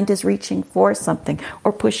where the mind is reaching for something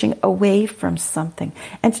or pushing away from something,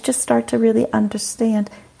 and to just start to really understand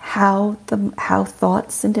how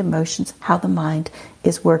thoughts and emotions, how the mind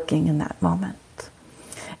is working in that moment.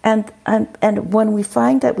 And when we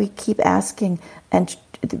find that we keep asking and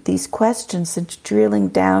these questions and drilling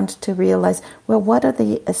down to realize, well, what are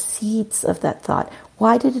the seeds of that thought?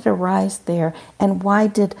 Why did it arise there? And why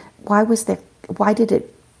did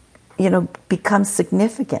it, become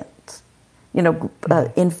significant?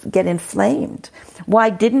 Get inflamed?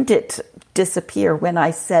 Why didn't it disappear when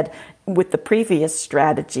I said with the previous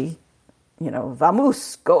strategy,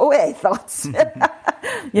 vamos, go away, thoughts,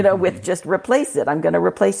 with just replace it. I'm going to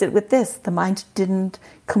replace it with this. The mind didn't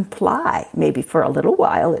comply. Maybe for a little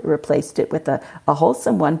while it replaced it with a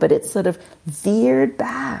wholesome one, but it sort of veered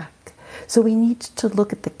back. So we need to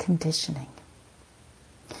look at the conditioning.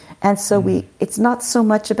 And so it's not so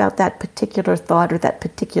much about that particular thought or that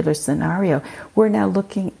particular scenario. We're now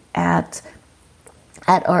looking at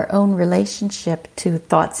our own relationship to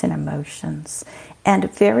thoughts and emotions.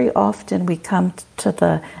 And very often we come to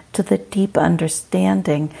the deep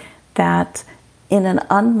understanding that in an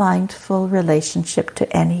unmindful relationship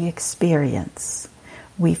to any experience,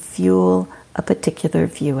 we fuel a particular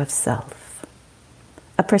view of self,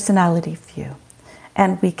 a personality view.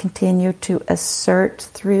 And we continue to assert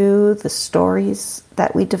through the stories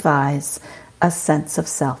that we devise a sense of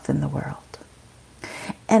self in the world.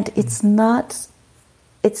 And it's not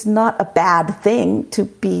a bad thing to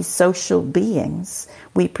be social beings.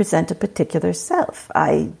 We present a particular self.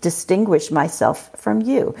 I distinguish myself from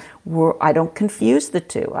you. I don't confuse the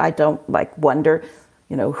two. I don't wonder,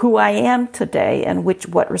 who I am today and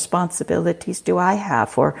what responsibilities do I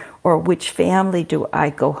have, or which family do I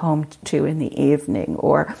go home to in the evening,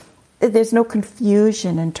 or there's no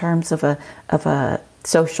confusion in terms of a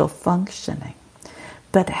social functioning.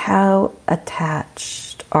 But how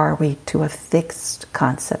attached are we to a fixed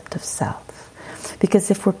concept of self?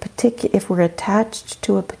 Because if we're attached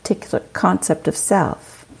to a particular concept of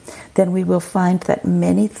self, then we will find that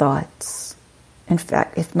many thoughts, in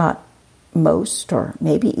fact, if not most or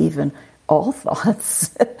maybe even all thoughts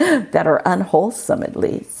that are unwholesome at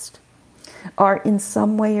least, are in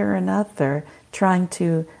some way or another trying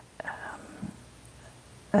to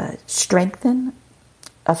strengthen,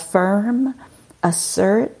 affirm,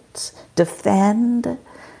 assert, defend,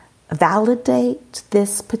 validate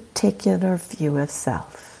this particular view of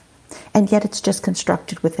self. And yet it's just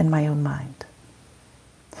constructed within my own mind.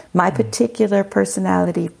 My particular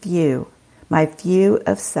personality view, my view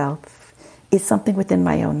of self, is something within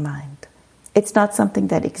my own mind. It's not something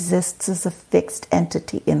that exists as a fixed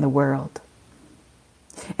entity in the world.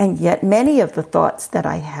 And yet many of the thoughts that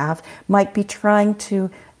I have might be trying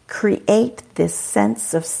to create this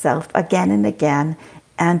sense of self again and again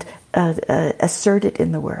and assert it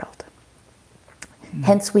in the world.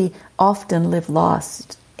 Hence we often live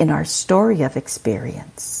lost in our story of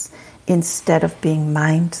experience instead of being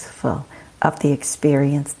mindful of the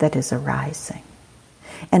experience that is arising.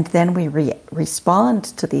 And then we respond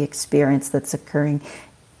to the experience that's occurring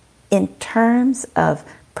in terms of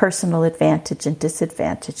personal advantage and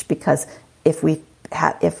disadvantage, because if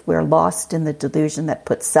we're lost in the delusion that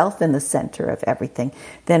puts self in the center of everything,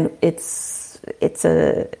 then it's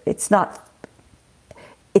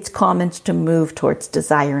common to move towards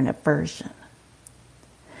desire and aversion.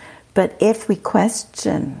 But if we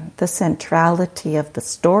question the centrality of the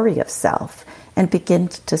story of self and begin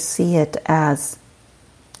to see it as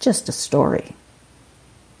just a story,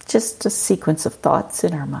 just a sequence of thoughts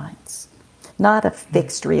in our minds, not a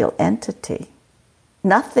fixed real entity,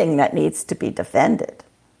 nothing that needs to be defended,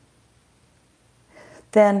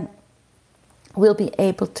 then we'll be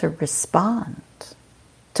able to respond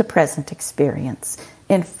to present experience,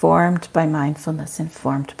 informed by mindfulness,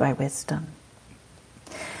 informed by wisdom.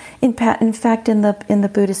 In fact, in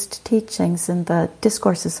the Buddhist teachings, in the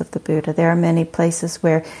discourses of the Buddha, there are many places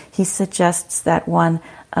where he suggests that one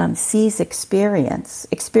sees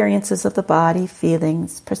experiences of the body,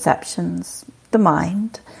 feelings, perceptions, the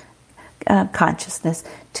mind, consciousness,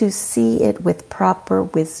 to see it with proper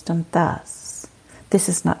wisdom thus: this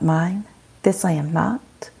is not mine, this I am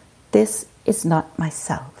not, this is not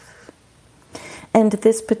myself. And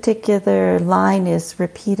this particular line is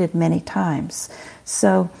repeated many times.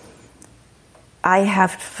 So I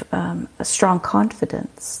have a strong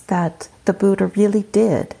confidence that the Buddha really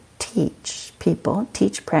did teach people,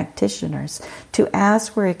 teach practitioners, to,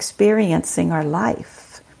 as we're experiencing our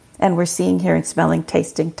life, and we're seeing, hearing, smelling,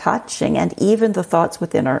 tasting, touching, and even the thoughts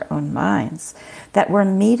within our own minds, that we're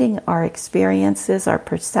meeting our experiences, our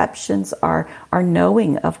perceptions, our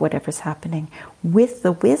knowing of whatever's happening with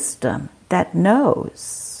the wisdom that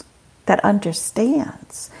knows, that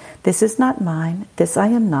understands. This is not mine, this I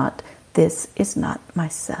am not, this is not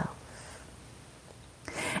myself.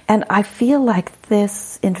 And I feel like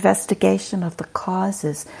this investigation of the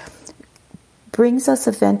causes brings us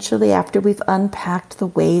eventually, after we've unpacked the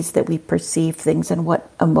ways that we perceive things and what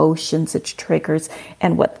emotions it triggers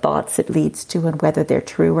and what thoughts it leads to and whether they're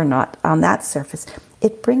true or not on that surface,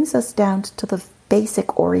 it brings us down to the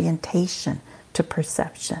basic orientation to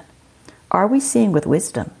perception. Are we seeing with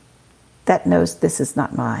wisdom that knows this is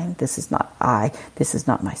not mine, this is not I, this is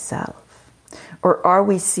not myself? Or are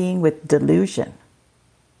we seeing with delusion?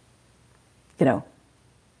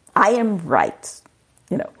 I am right,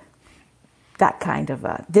 that kind of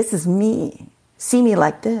this is me, see me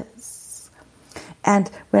like this. And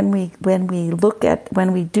when we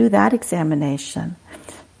do that examination,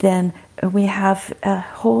 then we have a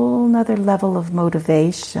whole nother level of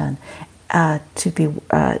motivation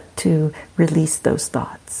to release those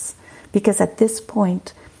thoughts. Because at this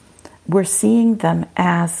point, we're seeing them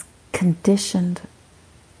as conditioned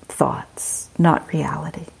thoughts, not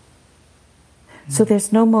reality. So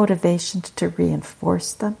there's no motivation to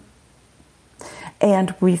reinforce them.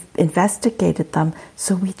 And we've investigated them,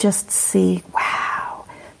 so we just see, wow,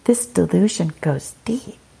 this delusion goes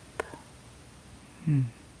deep.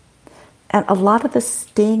 And a lot of the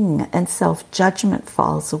sting and self-judgment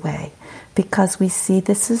falls away because we see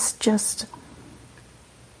this is just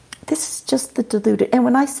the deluded. And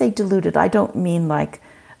when I say deluded, I don't mean like,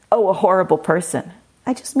 oh, a horrible person.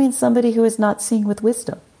 I just mean somebody who is not seeing with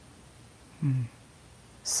wisdom.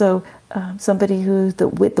 So somebody who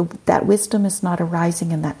that wisdom is not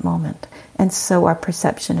arising in that moment. And so our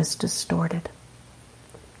perception is distorted.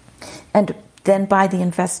 And then by the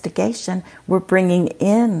investigation, we're bringing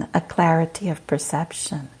in a clarity of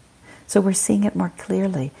perception. So we're seeing it more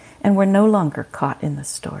clearly, and we're no longer caught in the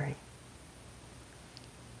story.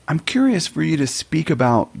 I'm curious for you to speak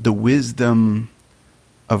about the wisdom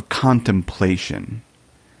of contemplation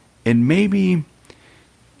and maybe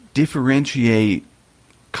differentiate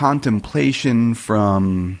contemplation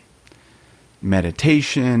from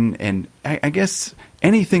meditation, and I guess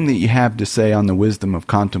anything that you have to say on the wisdom of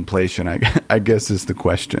contemplation, I guess is the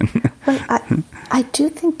question. Well, I do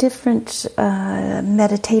think different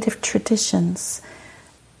meditative traditions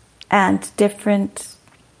and different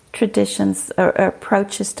traditions or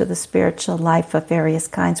approaches to the spiritual life of various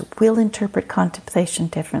kinds will interpret contemplation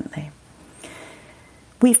differently.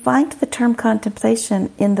 We find the term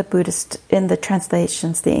contemplation in the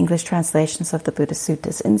translations, the English translations of the Buddhist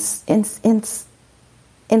suttas.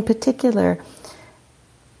 In particular,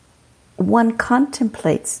 one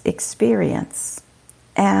contemplates experience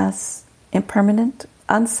as impermanent,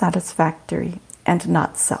 unsatisfactory, and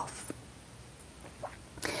not self.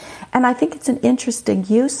 And I think it's an interesting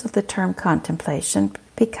use of the term contemplation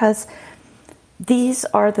because these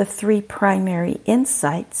are the three primary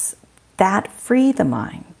insights that free the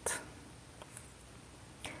mind,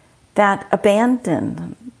 that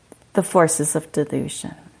abandon the forces of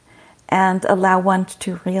delusion and allow one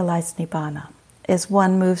to realize Nibbana as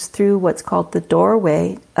one moves through what's called the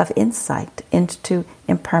doorway of insight into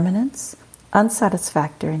impermanence,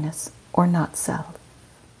 unsatisfactoriness, or not self.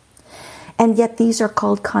 And yet these are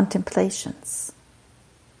called contemplations.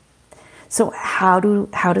 So how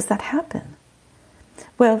does that happen?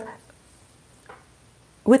 Well,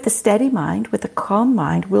 with a steady mind, with a calm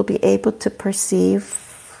mind, we'll be able to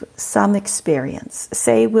perceive some experience.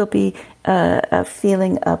 Say we'll be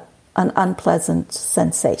feeling an unpleasant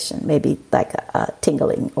sensation, maybe like a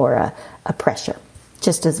tingling or a pressure,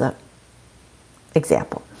 just as an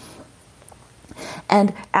example.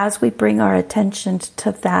 And as we bring our attention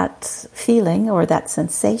to that feeling or that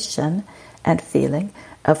sensation and feeling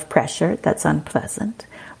of pressure that's unpleasant,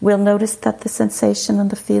 we'll notice that the sensation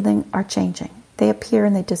and the feeling are changing. They appear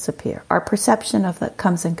and they disappear. Our perception of it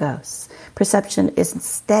comes and goes. Perception isn't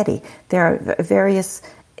steady. There are various...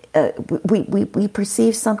 we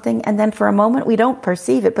perceive something, and then for a moment we don't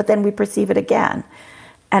perceive it, but then we perceive it again,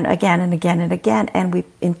 and again, and again, and again, and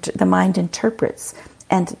the mind interprets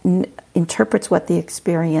what the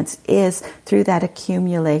experience is through that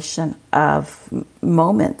accumulation of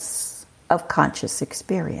moments of conscious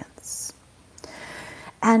experience.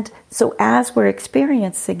 And so as we're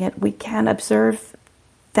experiencing it, we can observe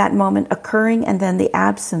that moment occurring and then the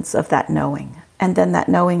absence of that knowing, and then that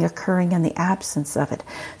knowing occurring and the absence of it.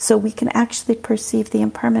 So we can actually perceive the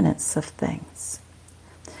impermanence of things.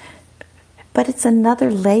 But it's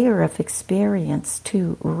another layer of experience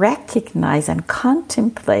to recognize and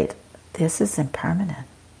contemplate this is impermanent.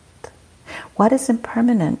 What is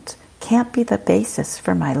impermanent can't be the basis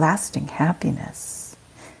for my lasting happiness.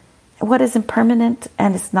 What is impermanent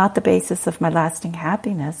and is not the basis of my lasting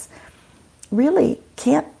happiness really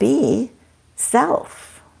can't be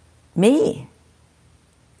self, me.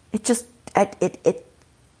 It just,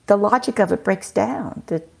 the logic of it breaks down.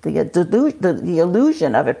 The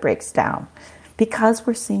illusion of it breaks down because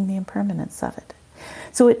we're seeing the impermanence of it.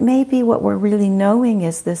 So it may be what we're really knowing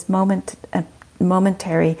is this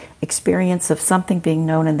momentary experience of something being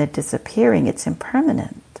known and then disappearing. It's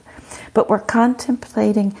impermanent. But we're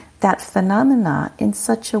contemplating that phenomena in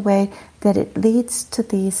such a way that it leads to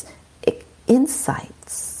these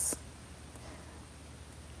insights.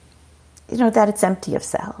 That it's empty of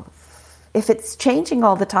self. If it's changing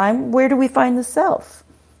all the time, where do we find the self?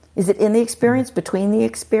 Is it in the experience, between the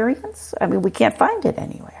experience? I mean, we can't find it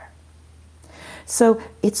anywhere. So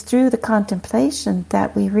it's through the contemplation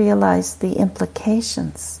that we realize the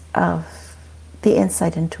implications of the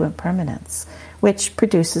insight into impermanence, which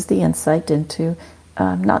produces the insight into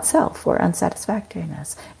not self or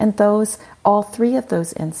unsatisfactoriness. And all three of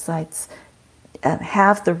those insights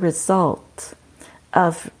have the result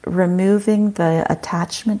of removing the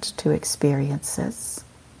attachment to experiences,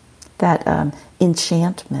 that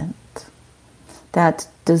enchantment, that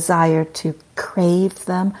desire to crave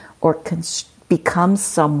them or become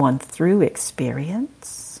someone through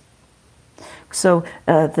experience. So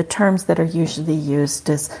the terms that are usually used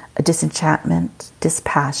is a disenchantment,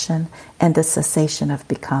 dispassion, and a cessation of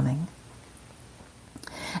becoming.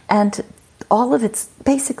 And all of it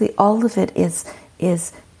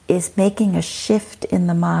is making a shift in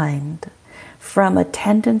the mind from a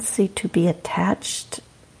tendency to be attached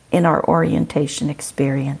in our orientation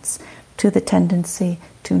experience to the tendency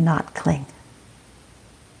to not cling.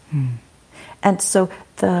 And so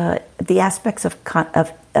the aspects of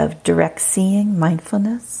direct seeing,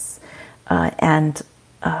 mindfulness, and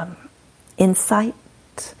insight,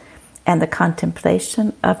 and the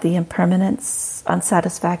contemplation of the impermanence,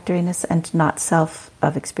 unsatisfactoriness, and not self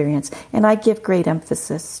of experience. And I give great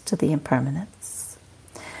emphasis to the impermanence.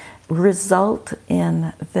 Result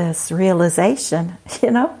in this realization,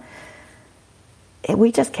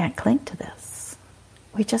 we just can't cling to this.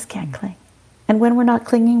 We just can't cling. And when we're not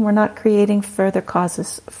clinging, we're not creating further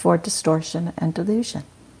causes for distortion and delusion.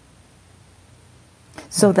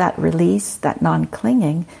 So that release, that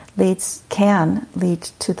non-clinging, can lead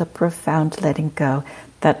to the profound letting go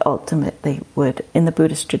that ultimately would, in the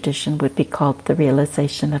Buddhist tradition, would be called the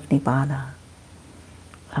realization of Nibbana.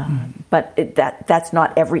 But that's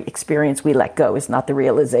not every experience we let go is not the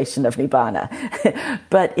realization of Nibbana.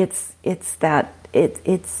 But it's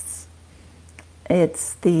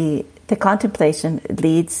the contemplation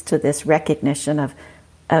leads to this recognition of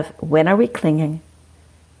when are we clinging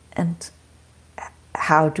and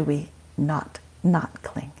how do we not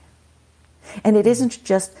cling. And it isn't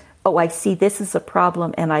just, I see this is a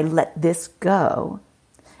problem and I let this go.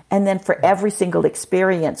 And then for every single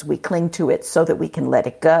experience, we cling to it so that we can let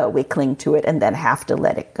it go. We cling to it and then have to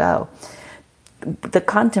let it go. The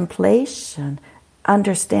contemplation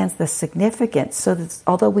understands the significance. So that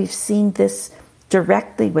although we've seen this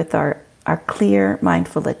directly with our clear,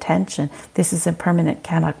 mindful attention, this is impermanent,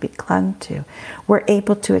 cannot be clung to, we're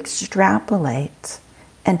able to extrapolate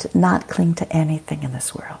and not cling to anything in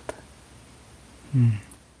this world.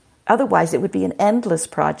 Otherwise, it would be an endless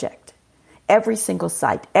project. Every single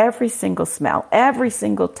sight, every single smell, every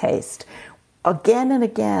single taste, again and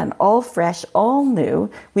again, all fresh, all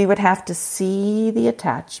new, we would have to see the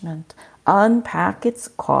attachment, unpack its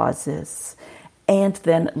causes, and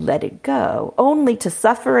then let it go, only to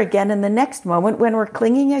suffer again in the next moment when we're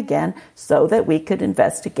clinging again so that we could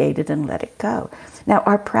investigate it and let it go. Now,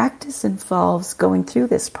 our practice involves going through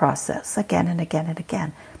this process again and again and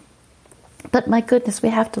again. But my goodness, we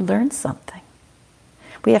have to learn something.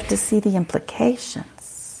 We have to see the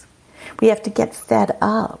implications. We have to get fed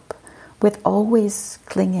up with always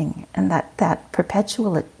clinging and that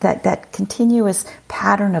perpetual, that continuous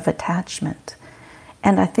pattern of attachment.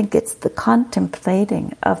 And I think it's the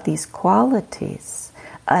contemplating of these qualities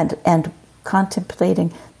and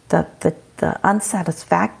contemplating the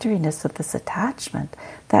unsatisfactoriness of this attachment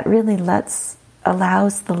that really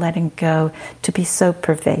allows the letting go to be so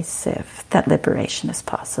pervasive that liberation is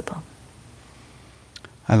possible.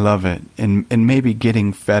 I love it. And maybe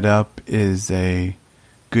getting fed up is a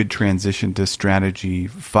good transition to strategy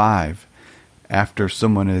 5. After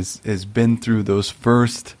someone has been through those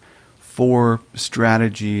first 4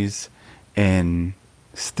 strategies and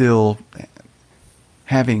still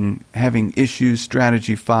having issues,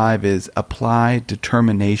 strategy 5 is apply,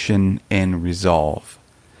 determination, and resolve.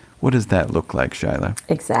 What does that look like, Shaila?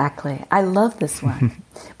 Exactly. I love this one.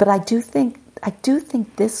 But I do think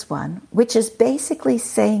this one, which is basically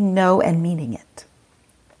saying no and meaning it.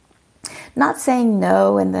 Not saying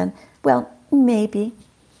no and then, maybe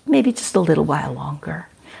just a little while longer.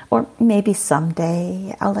 Or maybe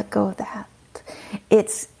someday I'll let go of that.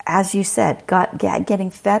 It's, as you said,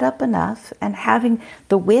 getting fed up enough and having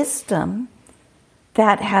the wisdom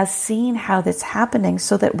that has seen how this is happening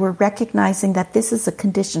so that we're recognizing that this is a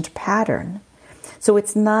conditioned pattern. So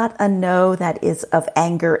it's not a no that is of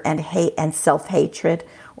anger and hate and self-hatred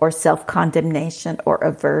or self-condemnation or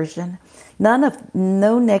aversion. No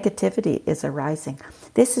negativity is arising.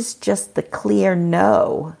 This is just the clear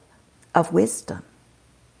no of wisdom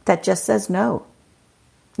that just says no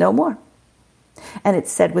more. And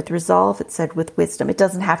it's said with resolve, it's said with wisdom. It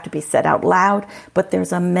doesn't have to be said out loud, but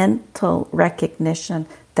there's a mental recognition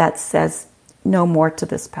that says no more to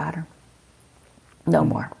this pattern. No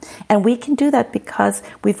more. And we can do that because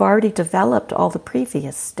we've already developed all the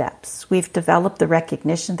previous steps. We've developed the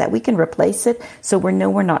recognition that we can replace it, so we're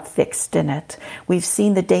not fixed in it. We've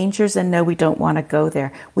seen the dangers and know we don't want to go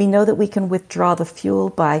there. We know that we can withdraw the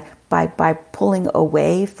fuel by pulling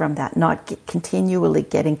away from that, not continually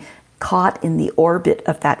getting caught in the orbit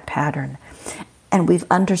of that pattern. And we've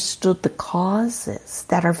understood the causes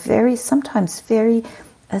that are sometimes very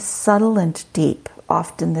subtle and deep.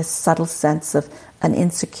 Often this subtle sense of an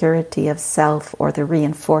insecurity of self, or the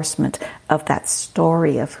reinforcement of that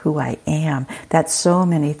story of who I am, that so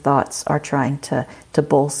many thoughts are trying to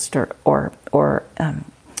bolster or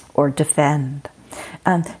defend.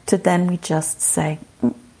 To then we just say,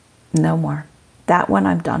 no more. That one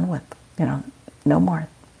I'm done with. No more.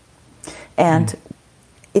 And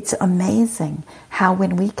it's amazing how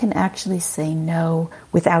when we can actually say no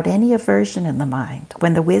without any aversion in the mind,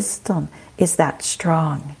 when the wisdom is that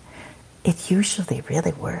strong, it usually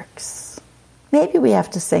really works. Maybe we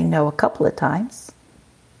have to say no a couple of times,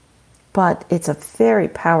 but it's a very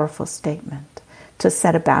powerful statement to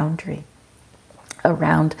set a boundary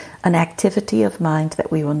around an activity of mind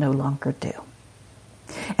that we will no longer do.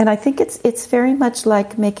 And I think it's very much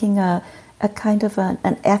like making a kind of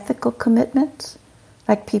an ethical commitment.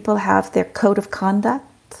 Like people have their code of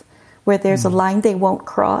conduct where there's a line they won't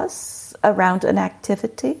cross around an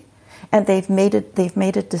activity, and they've made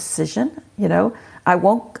a decision. I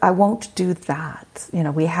won't do that.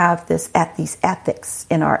 We have these ethics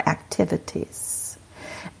in our activities,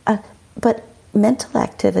 but mental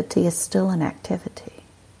activity is still an activity,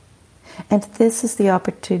 and this is the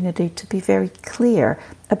opportunity to be very clear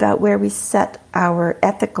about where we set our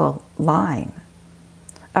ethical line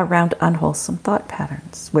around unwholesome thought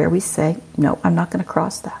patterns, where we say, no, I'm not going to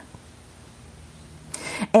cross that.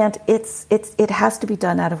 And it has to be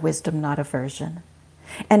done out of wisdom, not aversion.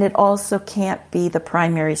 And it also can't be the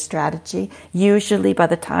primary strategy. Usually by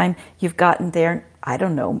the time you've gotten there, I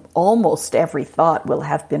don't know, almost every thought will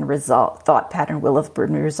have been resolved. Thought pattern will have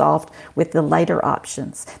been resolved with the lighter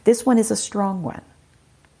options. This one is a strong one.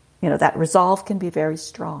 That resolve can be very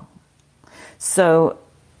strong. So,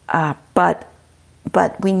 but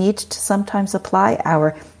we need to sometimes apply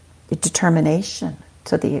our determination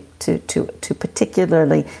to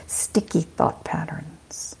particularly sticky thought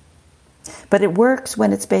patterns. But it works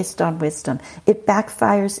when it's based on wisdom. It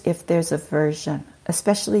backfires if there's aversion,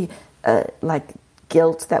 especially like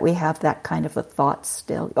guilt, that we have that kind of a thought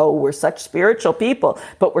still. Oh, we're such spiritual people,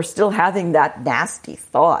 but we're still having that nasty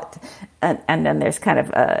thought. And then there's kind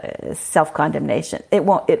of self-condemnation. It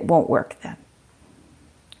won't work then,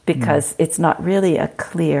 because it's not really a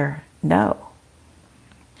clear no.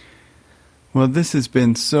 Well, this has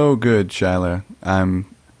been so good, Shyla.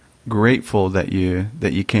 I'm grateful that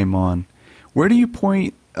you came on. Where do you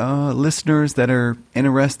point listeners that are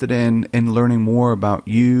interested in learning more about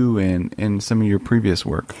you and some of your previous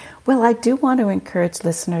work? Well, I do want to encourage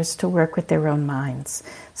listeners to work with their own minds.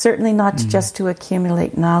 Certainly not just to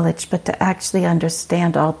accumulate knowledge, but to actually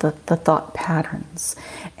understand all the thought patterns.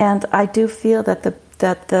 And I do feel that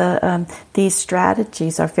these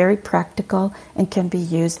strategies are very practical and can be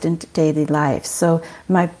used in daily life. So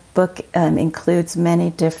my book includes many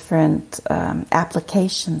different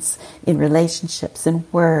applications in relationships, in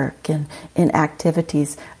work, and in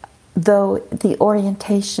activities, though the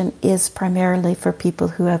orientation is primarily for people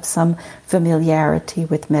who have some familiarity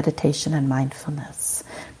with meditation and mindfulness,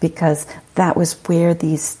 because that was where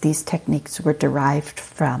these techniques were derived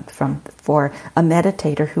from for a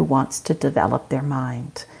meditator who wants to develop their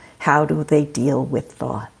mind. How do they deal with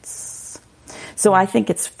thoughts? So I think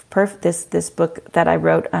it's perfect. This book that I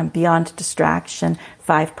wrote, Beyond Distraction,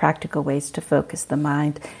 5 Practical Ways to Focus the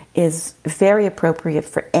Mind, is very appropriate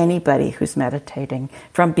for anybody who's meditating,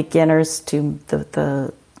 from beginners to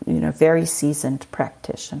the very seasoned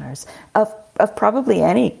practitioners of probably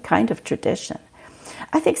any kind of tradition.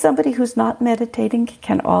 I think somebody who's not meditating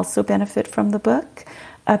can also benefit from the book,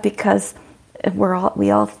 because we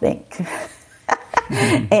all think.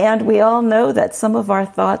 And we all know that some of our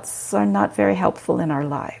thoughts are not very helpful in our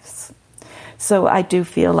lives. So I do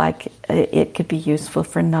feel like it could be useful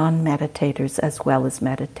for non-meditators as well as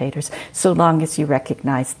meditators, so long as you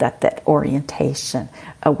recognize that orientation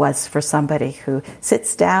was for somebody who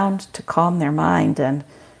sits down to calm their mind and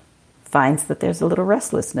finds that there's a little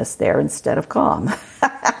restlessness there instead of calm.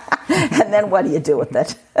 And then what do you do with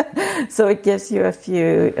it? So it gives you a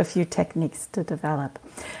few techniques to develop.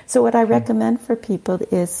 So what I recommend for people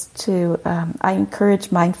is I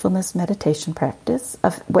encourage mindfulness meditation practice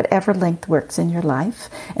of whatever length works in your life.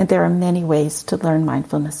 And there are many ways to learn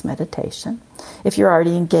mindfulness meditation. If you're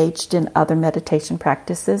already engaged in other meditation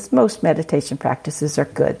practices, most meditation practices are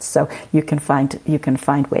good. So you can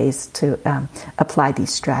find ways to apply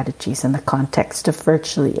these strategies in the context of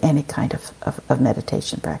virtually any kind of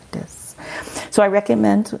meditation practice. So I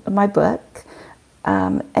recommend my book,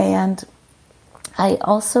 and I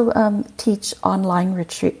also teach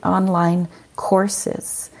online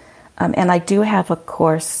courses. And I do have a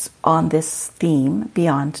course on this theme,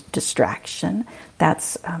 Beyond Distraction.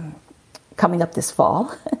 That's coming up this fall,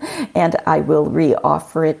 and I will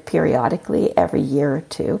re-offer it periodically every year or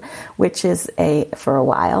two, which is for a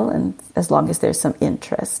while, and as long as there's some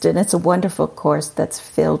interest. And it's a wonderful course that's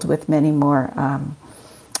filled with many more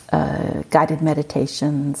guided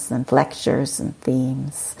meditations and lectures and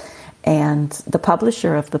themes. And the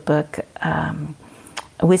publisher of the book,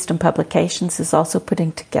 Wisdom Publications, is also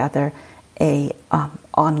putting together a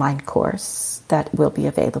online course that will be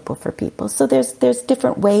available for people. So there's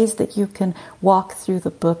different ways that you can walk through the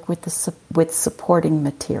book with supporting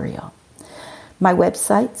material. My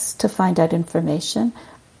websites to find out information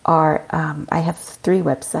are, I have 3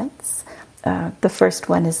 websites. The first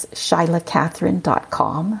one is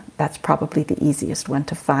SheilaCatherine.com. That's probably the easiest one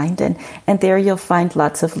to find. And there you'll find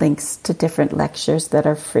lots of links to different lectures that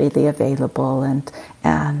are freely available and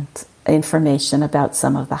information about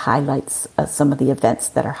some of the highlights, some of the events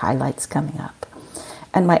that are highlights coming up.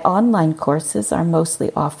 And my online courses are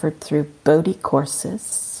mostly offered through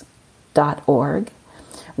bodhicourses.org,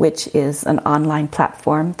 which is an online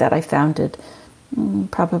platform that I founded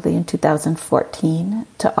probably in 2014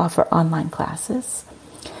 to offer online classes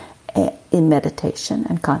in meditation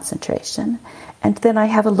and concentration. And then I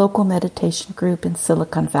have a local meditation group in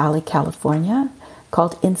Silicon Valley, California,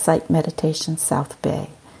 called Insight Meditation South Bay.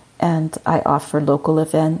 And I offer local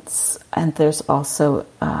events, and there's also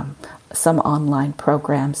some online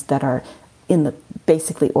programs that are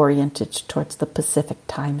basically oriented towards the Pacific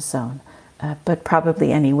time zone, but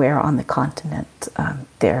probably anywhere on the continent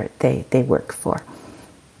they work for.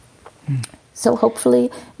 So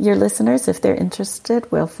hopefully your listeners, if they're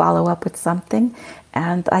interested, will follow up with something.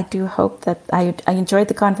 And I do hope that I enjoyed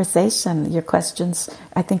the conversation. Your questions,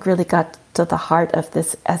 I think, really got to the heart of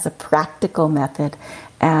this as a practical method.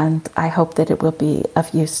 And I hope that it will be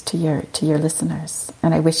of use to your listeners.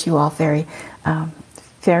 And I wish you all very,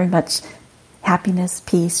 very much happiness,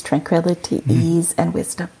 peace, tranquility, ease, and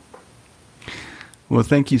wisdom. Well,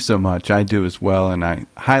 thank you so much. I do as well, and I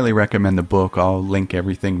highly recommend the book. I'll link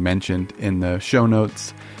everything mentioned in the show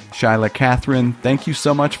notes. Shaila Catherine, thank you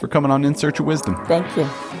so much for coming on In Search of Wisdom. Thank you.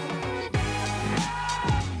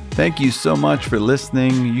 Thank you so much for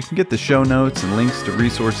listening. You can get the show notes and links to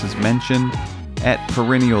resources mentioned at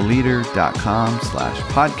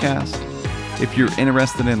perennialleader.com/podcast. If you're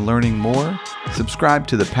interested in learning more, subscribe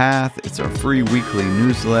to The Path. It's our free weekly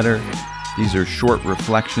newsletter. These are short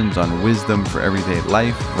reflections on wisdom for everyday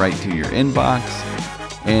life right to your inbox.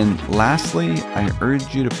 And lastly, I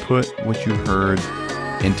urge you to put what you heard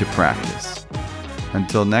into practice.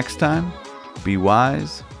 Until next time, be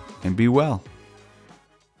wise and be well.